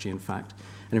technology, in fact.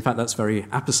 And in fact, that's very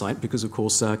apposite because, of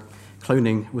course,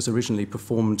 cloning was originally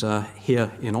performed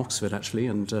here in Oxford, actually,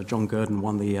 and John Gurdon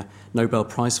won the Nobel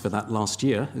Prize for that last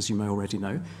year, as you may already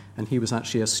know. And he was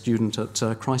actually a student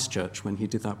at Christ Church when he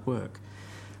did that work.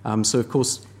 So, of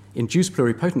course, induced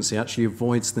pluripotency actually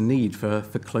avoids the need for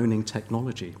cloning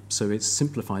technology. So it's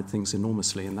simplified things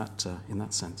enormously in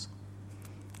that sense.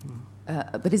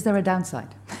 But is there a downside?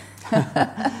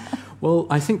 Well,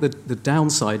 I think that the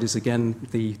downside is, again,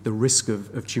 the risk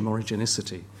of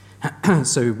tumorigenicity.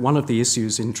 So one of the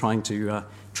issues in trying to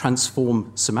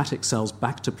transform somatic cells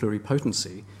back to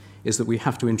pluripotency is that we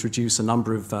have to introduce a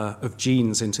number of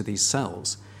genes into these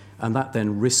cells, and that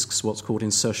then risks what's called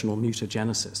insertional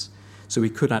mutagenesis. So we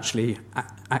could actually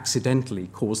accidentally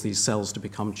cause these cells to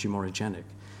become tumorigenic.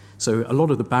 So a lot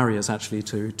of the barriers actually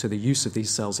to the use of these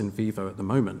cells in vivo at the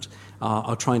moment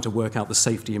are trying to work out the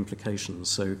safety implications.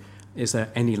 So is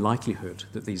there any likelihood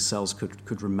that these cells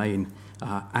could remain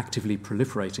actively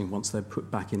proliferating once they're put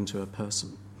back into a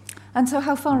person? And so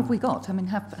how far have we got? I mean,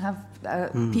 have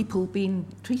people been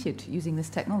treated using this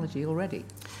technology already?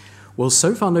 Well,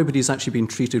 so far nobody's actually been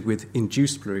treated with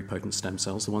induced pluripotent stem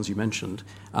cells, the ones you mentioned,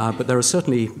 but there are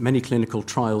certainly many clinical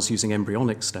trials using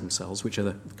embryonic stem cells, which are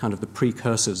the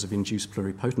precursors of induced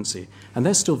pluripotency, and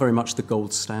they're still very much the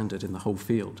gold standard in the whole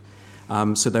field.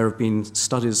 So there have been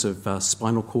studies of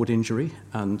spinal cord injury,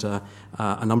 and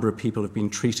a number of people have been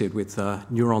treated with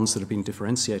neurons that have been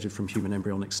differentiated from human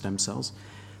embryonic stem cells.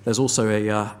 There's also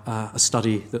a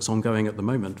study that's ongoing at the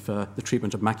moment for the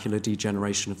treatment of macular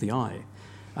degeneration of the eye.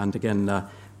 And again,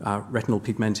 retinal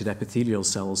pigmented epithelial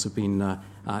cells have been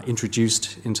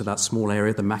introduced into that small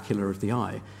area, the macula of the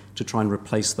eye, to try and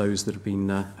replace those that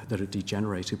are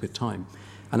degenerated with time.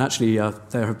 And actually,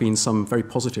 there have been some very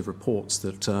positive reports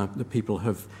that the people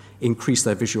have increased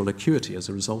their visual acuity as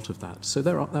a result of that. So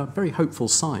there are very hopeful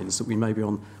signs that we may be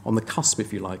on the cusp,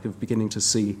 if you like, of beginning to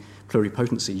see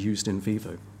pluripotency used in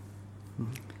vivo.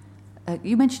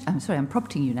 You mentioned, I'm sorry, I'm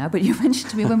prompting you now, but you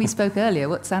mentioned to me when we spoke earlier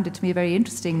what sounded to me a very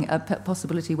interesting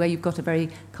possibility where you've got a very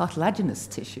cartilaginous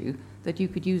tissue, that you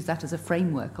could use that as a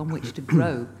framework on which to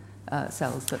grow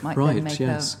cells that might then make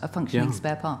a functioning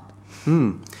spare part.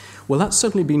 Well, that's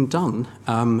certainly been done.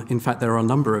 In fact, there are a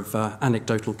number of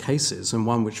anecdotal cases, and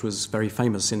one which was very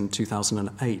famous in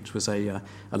 2008 was a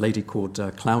lady called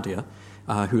Claudia,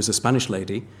 who was a Spanish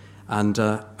lady, and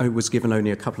was given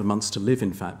only a couple of months to live,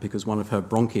 in fact, because one of her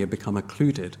bronchi had become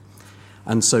occluded.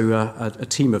 And so a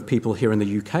team of people here in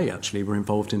the UK actually were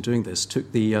involved in doing this,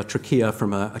 took the trachea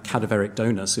from a cadaveric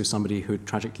donor, so somebody who had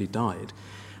tragically died,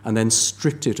 and then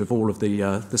stripped it of all of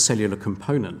the cellular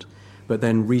component, but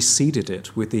then reseeded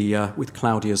it with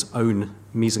Claudia's own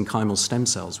mesenchymal stem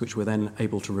cells, which were then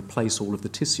able to replace all of the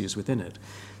tissues within it.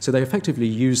 So they effectively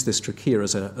used this trachea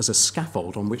as a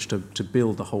scaffold on which to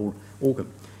build the whole organ,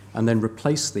 and then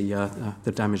replace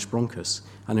the damaged bronchus.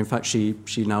 And in fact, she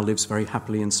now lives very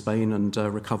happily in Spain and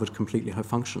recovered completely her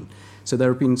function. So there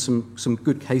have been some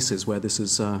good cases where this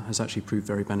has actually proved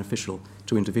very beneficial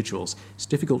to individuals. It's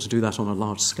difficult to do that on a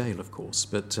large scale, of course,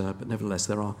 but nevertheless,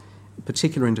 there are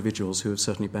particular individuals who have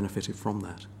certainly benefited from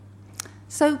that.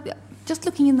 So just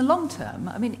looking in the long term,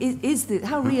 I mean,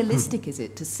 how realistic is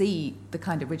it to see the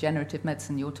kind of regenerative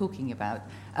medicine you're talking about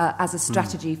as a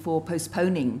strategy for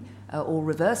postponing or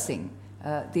reversing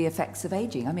the effects of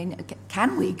aging? I mean,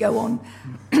 can we go on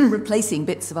replacing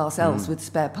bits of ourselves with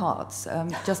spare parts,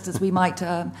 just as we might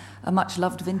a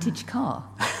much-loved vintage car?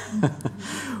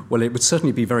 Well, it would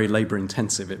certainly be very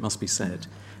labour-intensive, it must be said.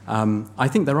 I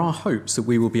think there are hopes that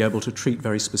we will be able to treat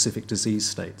very specific disease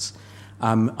states.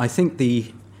 I think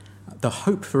the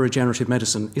hope for regenerative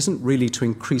medicine isn't really to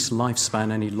increase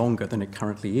lifespan any longer than it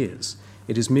currently is.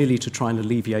 It is merely to try and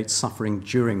alleviate suffering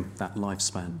during that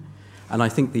lifespan. And I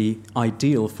think the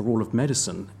ideal for all of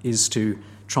medicine is to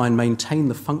try and maintain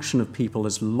the function of people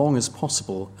as long as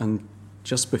possible and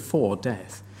just before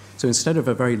death. So instead of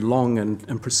a very long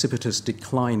and precipitous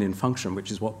decline in function, which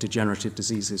is what degenerative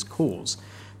diseases cause,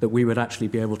 that we would actually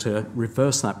be able to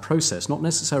reverse that process, not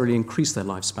necessarily increase their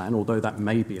lifespan, although that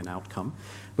may be an outcome,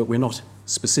 but we're not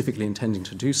specifically intending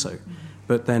to do so,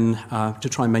 but then to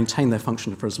try and maintain their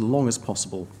function for as long as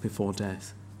possible before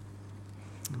death.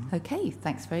 Okay,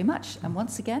 thanks very much. And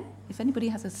once again, if anybody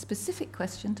has a specific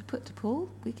question to put to Paul,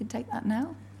 we can take that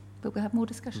now, but we'll have more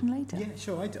discussion later. Yeah,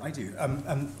 sure, I do.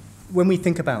 When we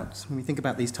think about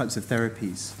these types of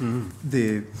therapies,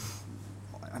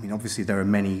 obviously there are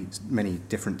many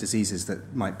different diseases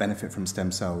that might benefit from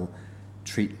stem cell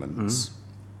treatments,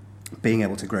 being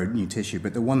able to grow new tissue.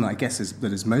 But the one that I guess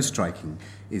that is most striking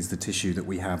is the tissue that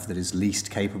we have that is least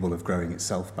capable of growing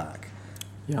itself back.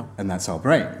 Yeah. And that's our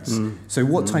brains. So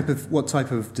what type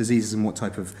of diseases and what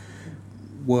type of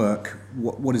work,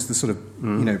 what is the sort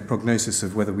of prognosis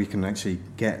of whether we can actually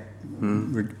get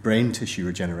brain tissue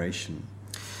regeneration?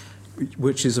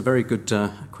 Which is a very good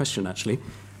question, actually.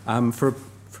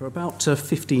 For about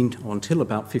 15, or until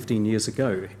about 15 years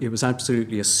ago, it was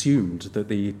absolutely assumed that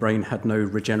the brain had no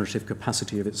regenerative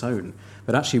capacity of its own.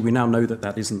 But actually, we now know that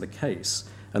that isn't the case,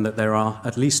 and that there are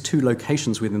at least 2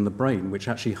 locations within the brain which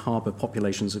actually harbour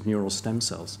populations of neural stem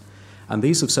cells. And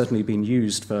these have certainly been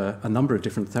used for a number of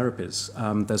different therapies.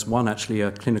 There's one, actually, a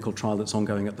clinical trial that's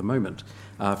ongoing at the moment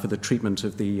for the treatment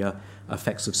of the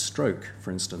effects of stroke,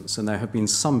 for instance, and there have been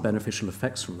some beneficial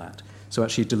effects from that. So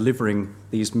actually delivering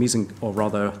these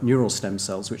neural stem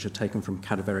cells, which are taken from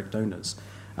cadaveric donors,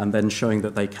 and then showing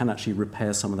that they can actually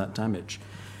repair some of that damage.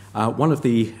 One of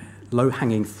the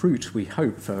low-hanging fruit, we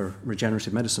hope, for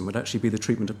regenerative medicine would actually be the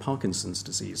treatment of Parkinson's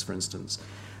disease, for instance.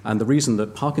 And the reason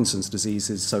that Parkinson's disease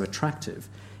is so attractive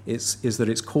is that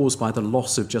it's caused by the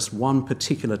loss of just one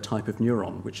particular type of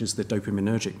neuron, which is the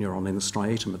dopaminergic neuron in the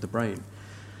striatum of the brain.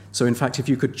 So in fact, if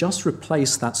you could just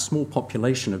replace that small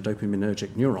population of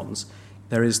dopaminergic neurons,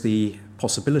 there is the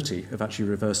possibility of actually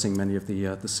reversing many of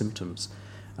the symptoms.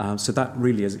 So that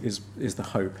really is the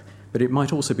hope. But it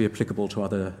might also be applicable to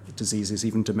other diseases,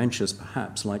 even dementias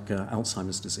perhaps, like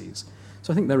Alzheimer's disease.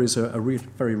 So I think there is a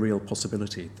very real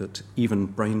possibility that even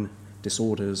brain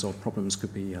disorders or problems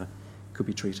could be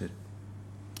treated.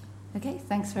 Okay,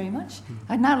 thanks very much.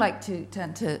 I'd now like to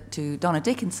turn to Donna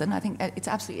Dickinson. I think it's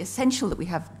absolutely essential that we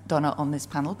have Donna on this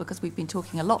panel because we've been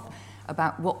talking a lot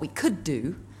about what we could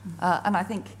do, and I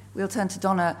think we'll turn to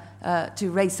Donna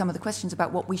to raise some of the questions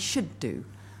about what we should do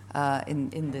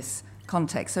in this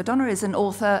context. So Donna is an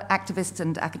author, activist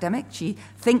and academic. She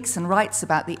thinks and writes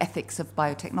about the ethics of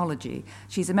biotechnology.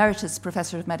 She's Emeritus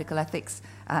Professor of Medical Ethics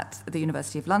at the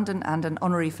University of London and an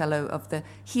honorary fellow of the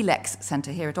HeLEX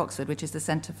Centre here at Oxford, which is the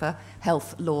Centre for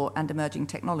Health, Law and Emerging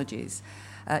Technologies.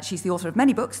 She's the author of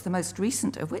many books, the most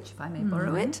recent of which, if I may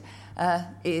borrow it,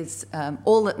 is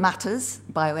All That Matters,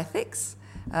 Bioethics.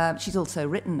 She's also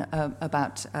written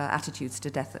about attitudes to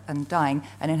death and dying,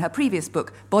 and in her previous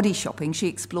book, Body Shopping, she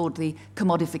explored the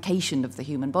commodification of the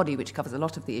human body, which covers a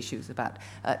lot of the issues about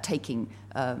taking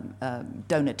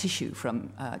donor tissue from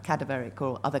cadaveric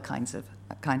or other kinds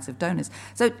of donors.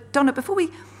 So, Donna, before we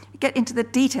get into the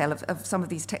detail of some of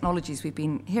these technologies we've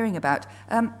been hearing about,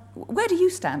 where do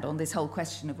you stand on this whole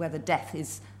question of whether death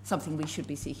is something we should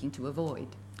be seeking to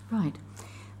avoid? Right.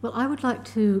 Well, I would like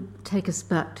to take us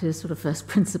back to sort of first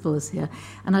principles here,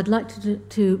 and I'd like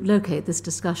to locate this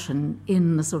discussion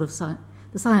in the sort of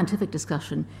the scientific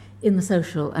discussion in the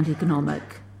social and economic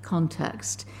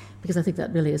context, because I think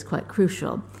that really is quite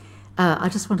crucial. I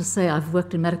just want to say I've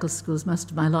worked in medical schools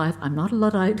most of my life. I'm not a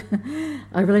Luddite.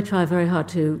 I really try very hard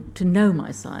to know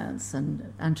my science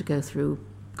and to go through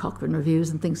Cochrane reviews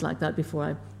and things like that before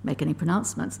I make any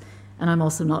pronouncements. And I'm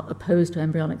also not opposed to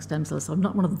embryonic stem cells, so I'm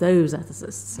not one of those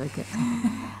ethicists. Okay,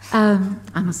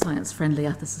 I'm a science-friendly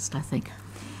ethicist, I think.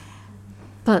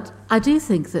 But I do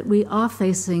think that we are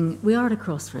at a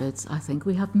crossroads, I think.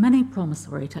 We have many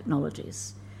promissory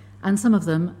technologies, and some of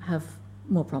them have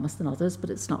more promise than others, but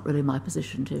it's not really my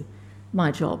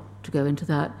job to go into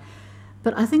that.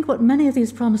 But I think what many of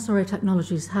these promissory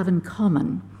technologies have in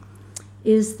common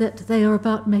is that they are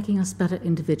about making us better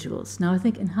individuals. Now, I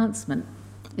think enhancement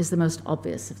is the most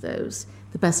obvious of those,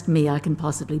 the best me I can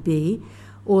possibly be,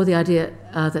 or the idea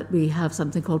that we have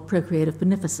something called procreative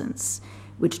beneficence,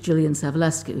 which Gillian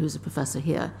Savulescu, who's a professor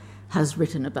here, has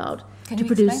written about. Can you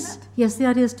explain that? Yes, the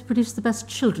idea is to produce the best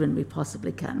children we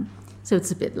possibly can. So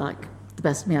it's a bit like the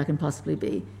best me I can possibly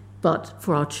be, but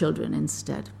for our children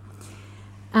instead.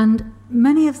 And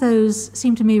many of those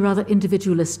seem to me rather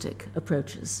individualistic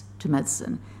approaches to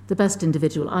medicine. The best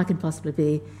individual I can possibly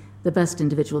be, the best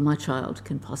individual my child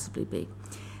can possibly be.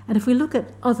 And if we look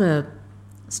at other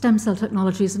stem cell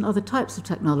technologies and other types of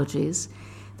technologies,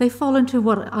 they fall into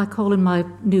what I call in my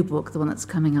new book, the one that's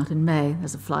coming out in May,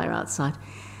 there's a flyer outside,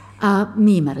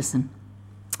 me medicine.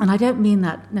 And I don't mean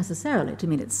that necessarily to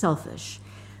mean it's selfish,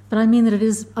 but I mean that it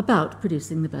is about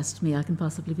producing the best me I can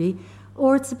possibly be,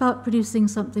 or it's about producing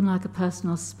something like a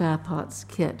personal spare parts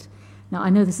kit Now, I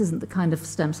know this isn't the kind of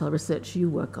stem cell research you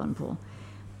work on, Paul,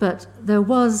 but there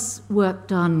was work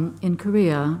done in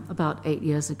Korea about 8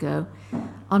 years ago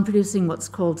on producing what's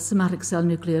called somatic cell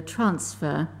nuclear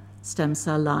transfer stem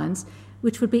cell lines,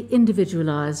 which would be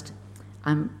individualized,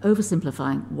 I'm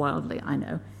oversimplifying wildly, I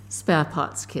know, spare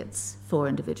parts kits for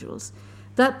individuals.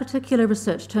 That particular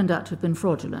research turned out to have been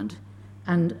fraudulent,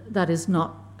 and that is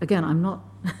not, again, I'm not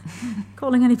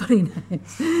calling anybody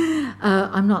names.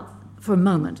 I'm not for a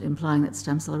moment implying that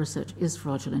stem cell research is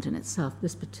fraudulent in itself.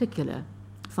 This particular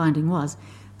finding was.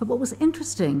 But what was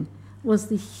interesting was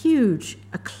the huge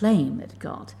acclaim it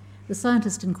got. The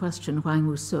scientist in question, Hwang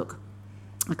Woo-suk,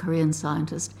 a Korean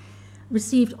scientist,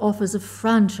 received offers of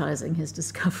franchising his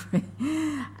discovery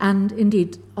and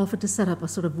indeed offered to set up a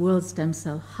sort of world stem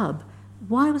cell hub.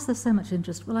 Why was there so much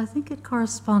interest? Well, I think it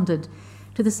corresponded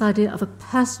to this idea of a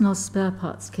personal spare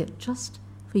parts kit just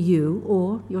for you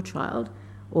or your child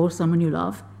or someone you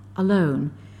love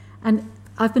alone. And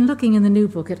I've been looking in the new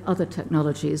book at other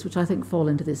technologies which I think fall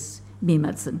into this me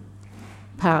medicine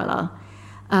parallel.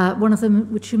 One of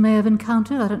them, which you may have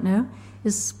encountered, I don't know,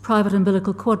 is private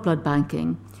umbilical cord blood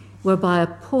banking, whereby a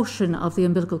portion of the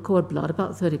umbilical cord blood,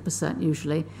 about 30%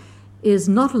 usually, is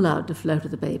not allowed to flow to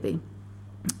the baby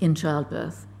in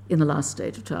childbirth, in the last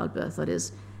stage of childbirth, that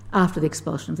is, after the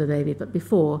expulsion of the baby, but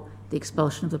before the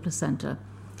expulsion of the placenta,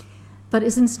 but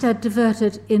is instead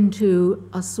diverted into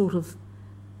a sort of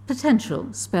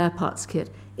potential spare parts kit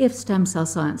if stem cell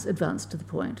science advanced to the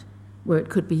point where it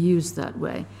could be used that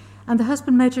way. And there has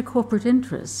been major corporate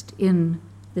interest in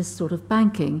this sort of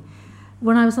banking.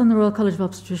 When I was on the Royal College of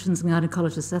Obstetricians and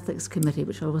Gynecologists Ethics Committee,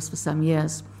 which I was for some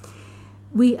years,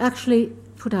 we actually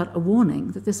put out a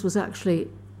warning that this was actually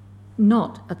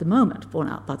not, at the moment, borne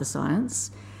out by the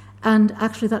science, and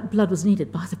actually that blood was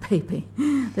needed by the baby.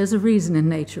 There's a reason in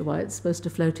nature why it's supposed to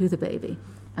flow to the baby,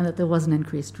 and that there was an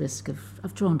increased risk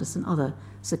of jaundice and other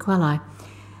sequelae.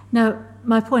 Now,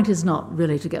 my point is not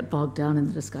really to get bogged down in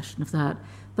the discussion of that,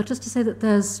 but just to say that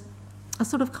there's a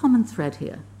sort of common thread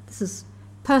here. This is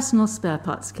personal spare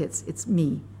parts kits. It's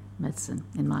me medicine,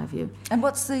 in my view. And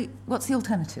what's the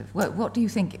alternative? What do you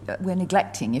think we're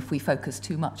neglecting if we focus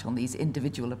too much on these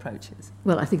individual approaches?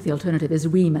 Well, I think the alternative is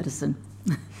we medicine.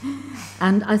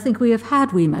 And I think we have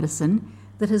had we medicine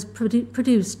that has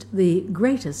produced the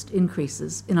greatest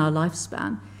increases in our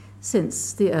lifespan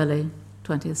since the early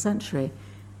 20th century.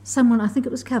 Someone, I think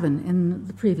it was Kevin in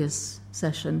the previous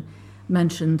session,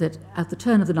 mentioned that at the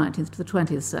turn of the 19th to the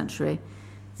 20th century,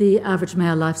 the average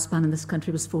male lifespan in this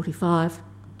country was 45.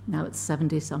 Now it's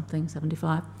 70-something,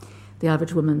 75. The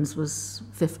average woman's was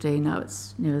 50. Now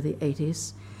it's near the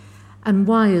 80s. And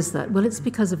why is that? Well, it's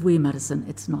because of we medicine.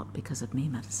 It's not because of me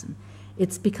medicine.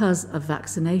 It's because of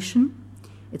vaccination.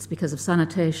 It's because of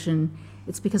sanitation.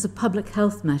 It's because of public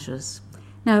health measures.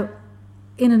 Now,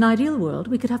 in an ideal world,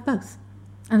 we could have both,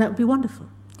 and that would be wonderful.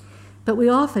 But we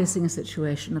are facing a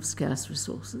situation of scarce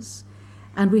resources,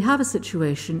 and we have a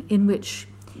situation in which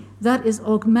that is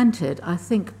augmented, I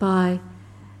think, by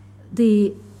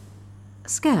the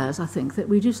scares, I think, that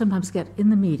we do sometimes get in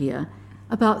the media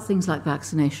about things like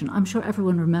vaccination. I'm sure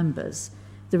everyone remembers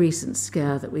the recent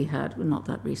scare that we had, well, not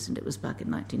that recent, it was back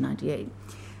in 1998,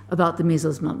 about the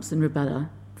measles, mumps, and rubella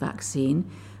vaccine,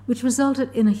 which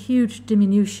resulted in a huge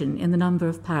diminution in the number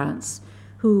of parents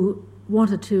who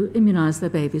wanted to immunize their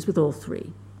babies with all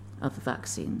three of the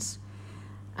vaccines.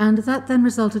 And that then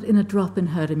resulted in a drop in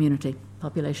herd immunity,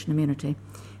 population immunity.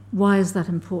 Why is that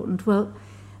important? Well,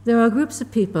 there are groups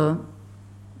of people,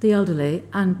 the elderly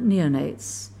and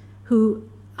neonates, who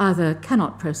either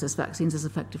cannot process vaccines as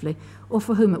effectively or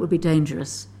for whom it would be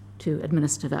dangerous to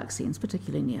administer vaccines,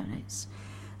 particularly neonates.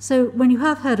 So when you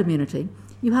have herd immunity,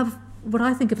 you have what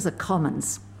I think of as a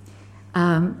commons,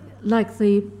 like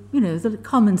the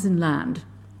commons in land,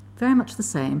 very much the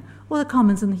same, or the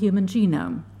commons in the human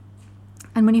genome.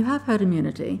 And when you have herd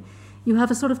immunity, you have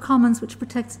a sort of commons which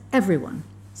protects everyone.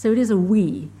 So it is a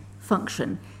we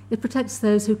function. It protects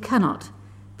those who cannot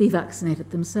be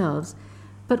vaccinated themselves.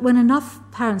 But when enough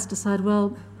parents decide,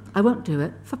 well, I won't do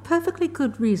it, for perfectly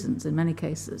good reasons in many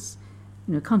cases,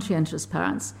 conscientious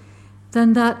parents,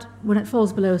 then that, when it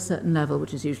falls below a certain level,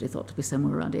 which is usually thought to be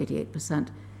somewhere around 88%,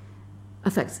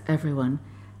 affects everyone.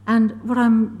 And what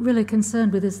I'm really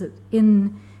concerned with is that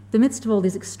in the midst of all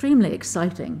these extremely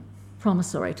exciting,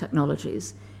 promissory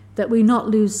technologies, that we not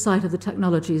lose sight of the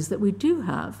technologies that we do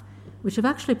have, which have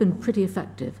actually been pretty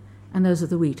effective, and those are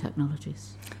the we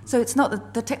technologies. So it's not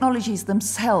that the technologies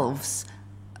themselves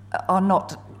are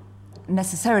not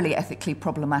necessarily ethically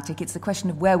problematic. It's the question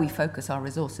of where we focus our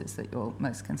resources that you're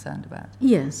most concerned about.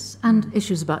 Yes, and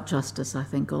issues about justice, I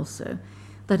think, also.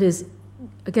 That is,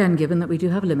 again, given that we do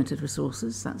have limited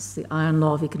resources, that's the iron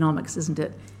law of economics, isn't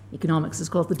it? Economics is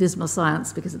called the dismal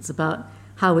science because it's about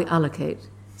how we allocate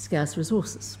scarce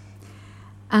resources.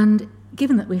 And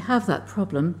given that we have that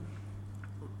problem,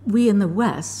 we in the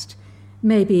West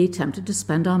may be tempted to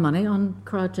spend our money on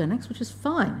cryogenics, which is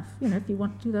fine. If you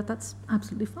want to do that, that's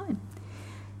absolutely fine.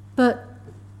 But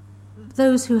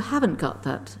those who haven't got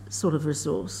that sort of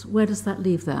resource, where does that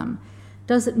leave them?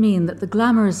 Does it mean that the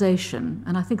glamorization,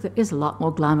 and I think there is a lot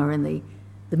more glamour in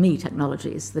the me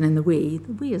technologies than in the we.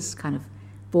 The we is kind of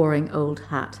boring old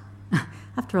hat.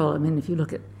 After all, if you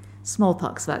look at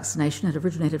smallpox vaccination, it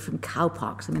originated from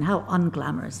cowpox. How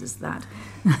unglamorous is that?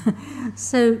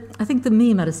 So I think the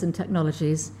me medicine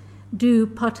technologies do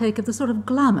partake of the sort of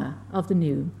glamour of the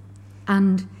new.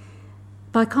 And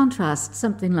by contrast,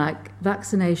 something like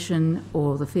vaccination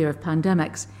or the fear of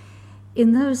pandemics,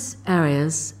 in those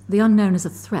areas, the unknown is a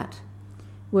threat,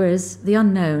 whereas the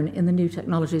unknown in the new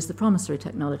technologies, the promissory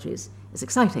technologies, is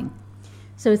exciting.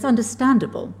 So it's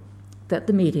understandable that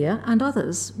the media and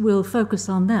others will focus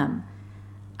on them.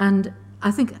 And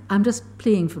I think I'm just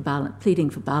pleading for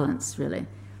balance, really.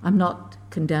 I'm not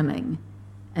condemning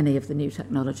any of the new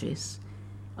technologies,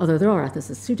 although there are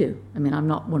ethicists who do. I'm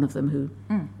not one of them who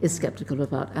is sceptical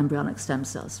about embryonic stem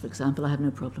cells, for example. I have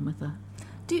no problem with that.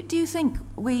 Do you think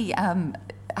we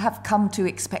have come to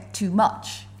expect too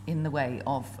much in the way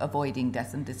of avoiding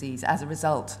death and disease as a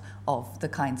result of the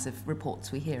kinds of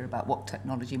reports we hear about what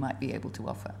technology might be able to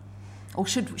offer? Or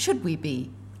should we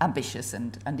be ambitious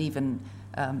and even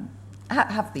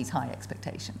have these high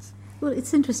expectations? Well,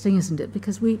 it's interesting, isn't it?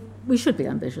 Because we should be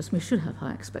ambitious. We should have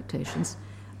high expectations,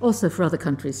 also for other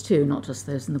countries too, not just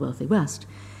those in the wealthy West.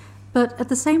 But at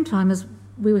the same time, as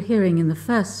we were hearing in the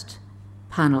first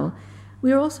panel,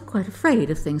 we are also quite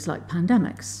afraid of things like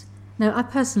pandemics. Now, I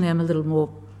personally am a little more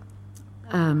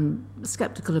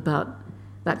sceptical about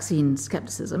vaccine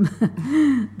skepticism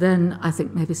than I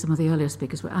think maybe some of the earlier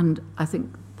speakers were. And I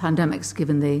think pandemics,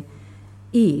 given the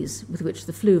ease with which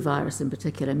the flu virus in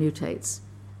particular mutates,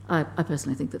 I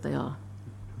personally think that they are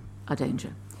a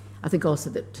danger. I think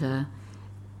also that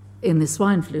in the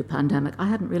swine flu pandemic, I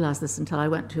hadn't realised this until I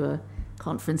went to a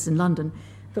conference in London,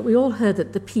 but we all heard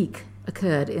that the peak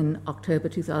occurred in October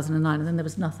 2009, and then there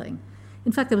was nothing.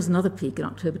 In fact, there was another peak in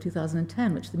October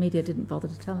 2010, which the media didn't bother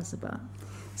to tell us about.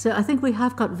 So I think we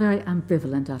have got very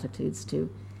ambivalent attitudes to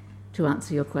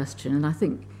answer your question, and I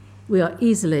think we are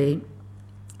easily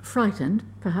frightened,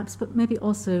 perhaps, but maybe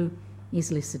also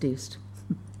easily seduced.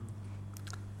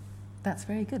 That's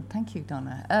very good. Thank you,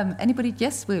 Donna. Anybody?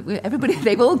 Yes, everybody,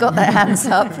 they've all got their hands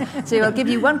up. So I'll give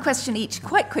you one question each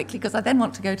quite quickly because I then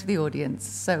want to go to the audience.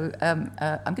 So I'm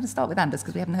going to start with Anders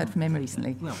because we haven't heard from him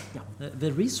recently. Well, yeah.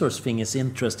 The resource thing is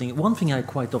interesting. One thing I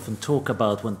quite often talk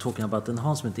about when talking about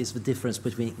enhancement is the difference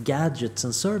between gadgets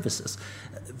and services.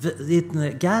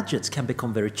 The gadgets can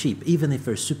become very cheap, even if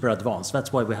they're super advanced.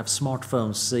 That's why we have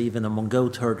smartphones even among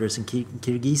goat herders in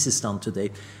Kyrgyzstan today.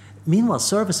 Meanwhile,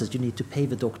 services, you need to pay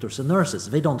the doctors and nurses.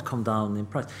 They don't come down in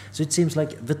price. So it seems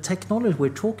like the technology we're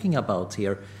talking about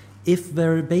here, if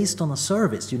they're based on a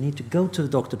service, you need to go to the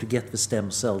doctor to get the stem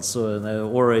cells,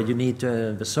 or you need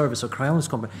the service or cryonics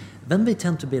company, then they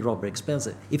tend to be rather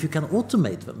expensive. If you can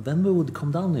automate them, then they would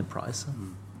come down in price.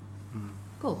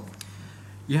 Cool.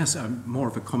 Yes, more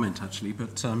of a comment actually,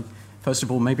 but first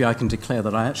of all, maybe I can declare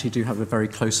that I actually do have a very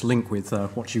close link with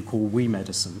what you call we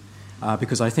medicine.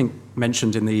 Because I think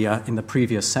mentioned in the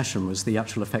previous session was the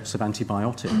actual effects of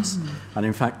antibiotics. And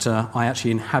in fact, I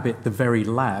actually inhabit the very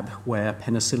lab where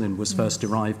penicillin was first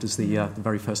derived as the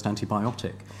very first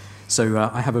antibiotic. So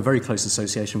I have a very close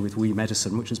association with we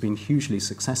medicine, which has been hugely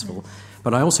successful.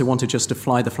 But I also wanted just to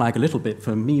fly the flag a little bit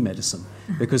for me medicine,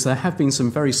 because there have been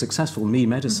some very successful me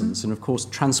medicines. And of course,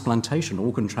 transplantation,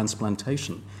 organ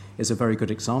transplantation, is a very good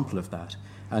example of that.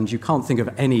 And you can't think of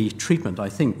any treatment, I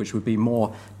think, which would be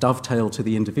more dovetailed to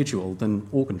the individual than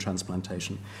organ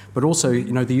transplantation. But also,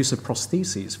 the use of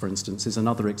prostheses, for instance, is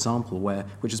another example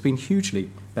which has been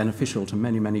hugely beneficial to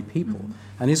many, many people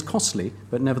and is costly,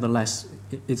 but nevertheless,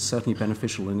 it's certainly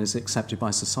beneficial and is accepted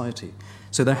by society.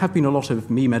 So there have been a lot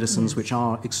of me medicines which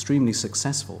are extremely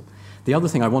successful. The other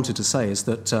thing I wanted to say is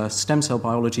that stem cell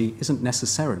biology isn't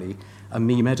necessarily a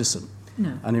me medicine.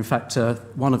 No. And in fact,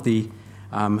 one of the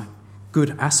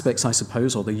good aspects, I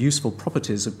suppose, or the useful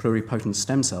properties of pluripotent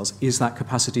stem cells is that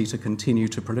capacity to continue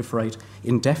to proliferate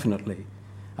indefinitely.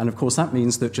 And of course, that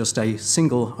means that just a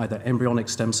single either embryonic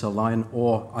stem cell line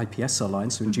or iPS cell line,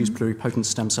 so induced pluripotent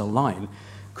stem cell line,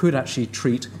 could actually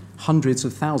treat hundreds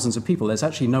of thousands of people. There's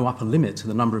actually no upper limit to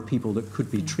the number of people that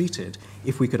could be treated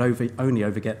if we could only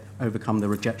overcome the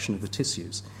rejection of the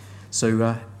tissues.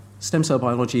 So stem cell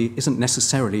biology isn't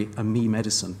necessarily a me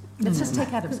medicine. Let's just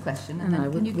take Adam's question, and No,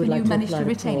 then can can you to manage to apply to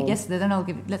retain it? Paul. Yes, then I'll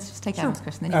give it. Let's just take Adam's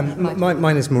question. Then you can reply to it.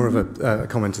 Mine is more of a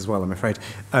comment as well, I'm afraid.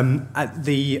 At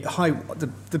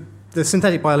the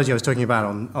synthetic biology I was talking about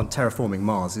on terraforming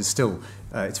Mars is still,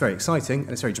 it's very exciting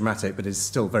and it's very dramatic, but it's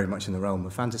still very much in the realm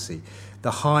of fantasy.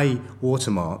 The high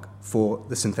watermark for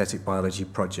the synthetic biology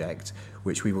project,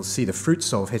 which we will see the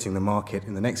fruits of hitting the market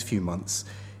in the next few months,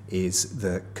 is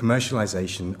the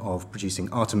commercialization of producing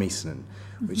artemisinin,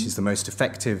 which is the most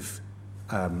effective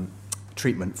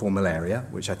treatment for malaria,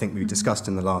 which I think we discussed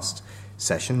in the last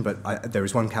session, but there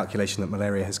is one calculation that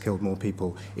malaria has killed more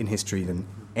people in history than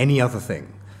any other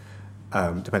thing,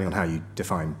 depending on how you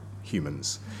define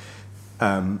humans.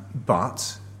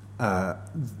 But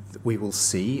we will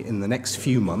see in the next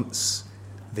few months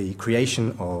the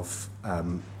creation of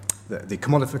the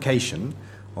commodification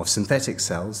of synthetic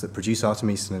cells that produce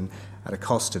artemisinin at a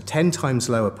cost of 10 times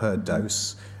lower per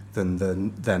dose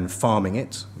than farming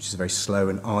it, which is a very slow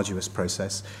and arduous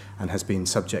process and has been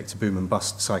subject to boom and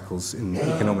bust cycles in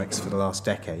economics for the last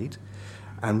decade.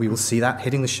 And we will see that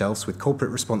hitting the shelves with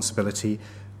corporate responsibility,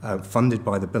 funded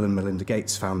by the Bill and Melinda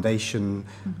Gates Foundation,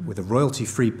 with a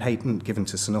royalty-free patent given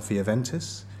to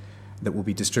Sanofi-Aventis that will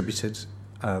be distributed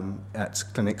at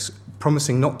clinics,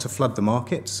 promising not to flood the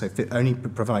market, so only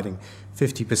providing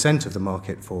 50% of the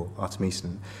market for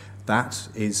artemisinin. That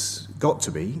is got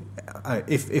to be,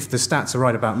 if the stats are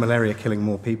right about malaria killing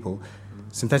more people,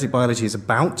 synthetic biology is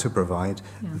about to provide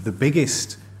the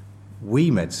biggest we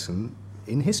medicine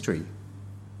in history.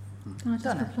 Can I just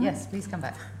Donna, reply? yes, please come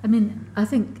back. I mean, I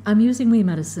think I'm using we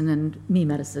medicine and me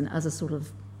medicine as a sort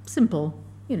of simple,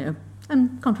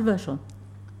 and controversial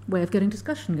way of getting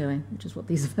discussion going, which is what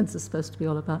these events are supposed to be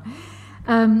all about.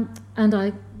 And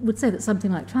I would say that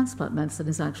something like transplant medicine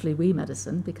is actually we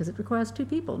medicine because it requires two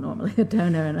people normally, a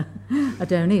donor and a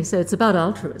donee. So it's about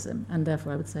altruism, and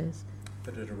therefore I would say it's...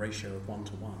 But at a ratio of 1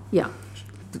 to 1. Yeah.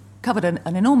 Covered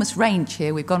an enormous range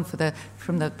here. We've gone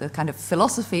from the kind of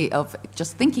philosophy of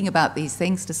just thinking about these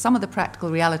things to some of the practical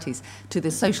realities, to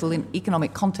the social and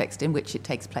economic context in which it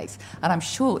takes place. And I'm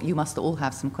sure you must all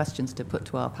have some questions to put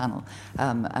to our panel.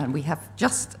 And we have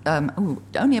just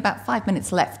only about 5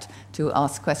 minutes left to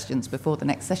ask questions before the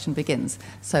next session begins.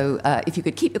 So if you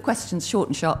could keep your questions short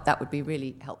and sharp, that would be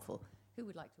really helpful. Who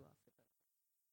would like to?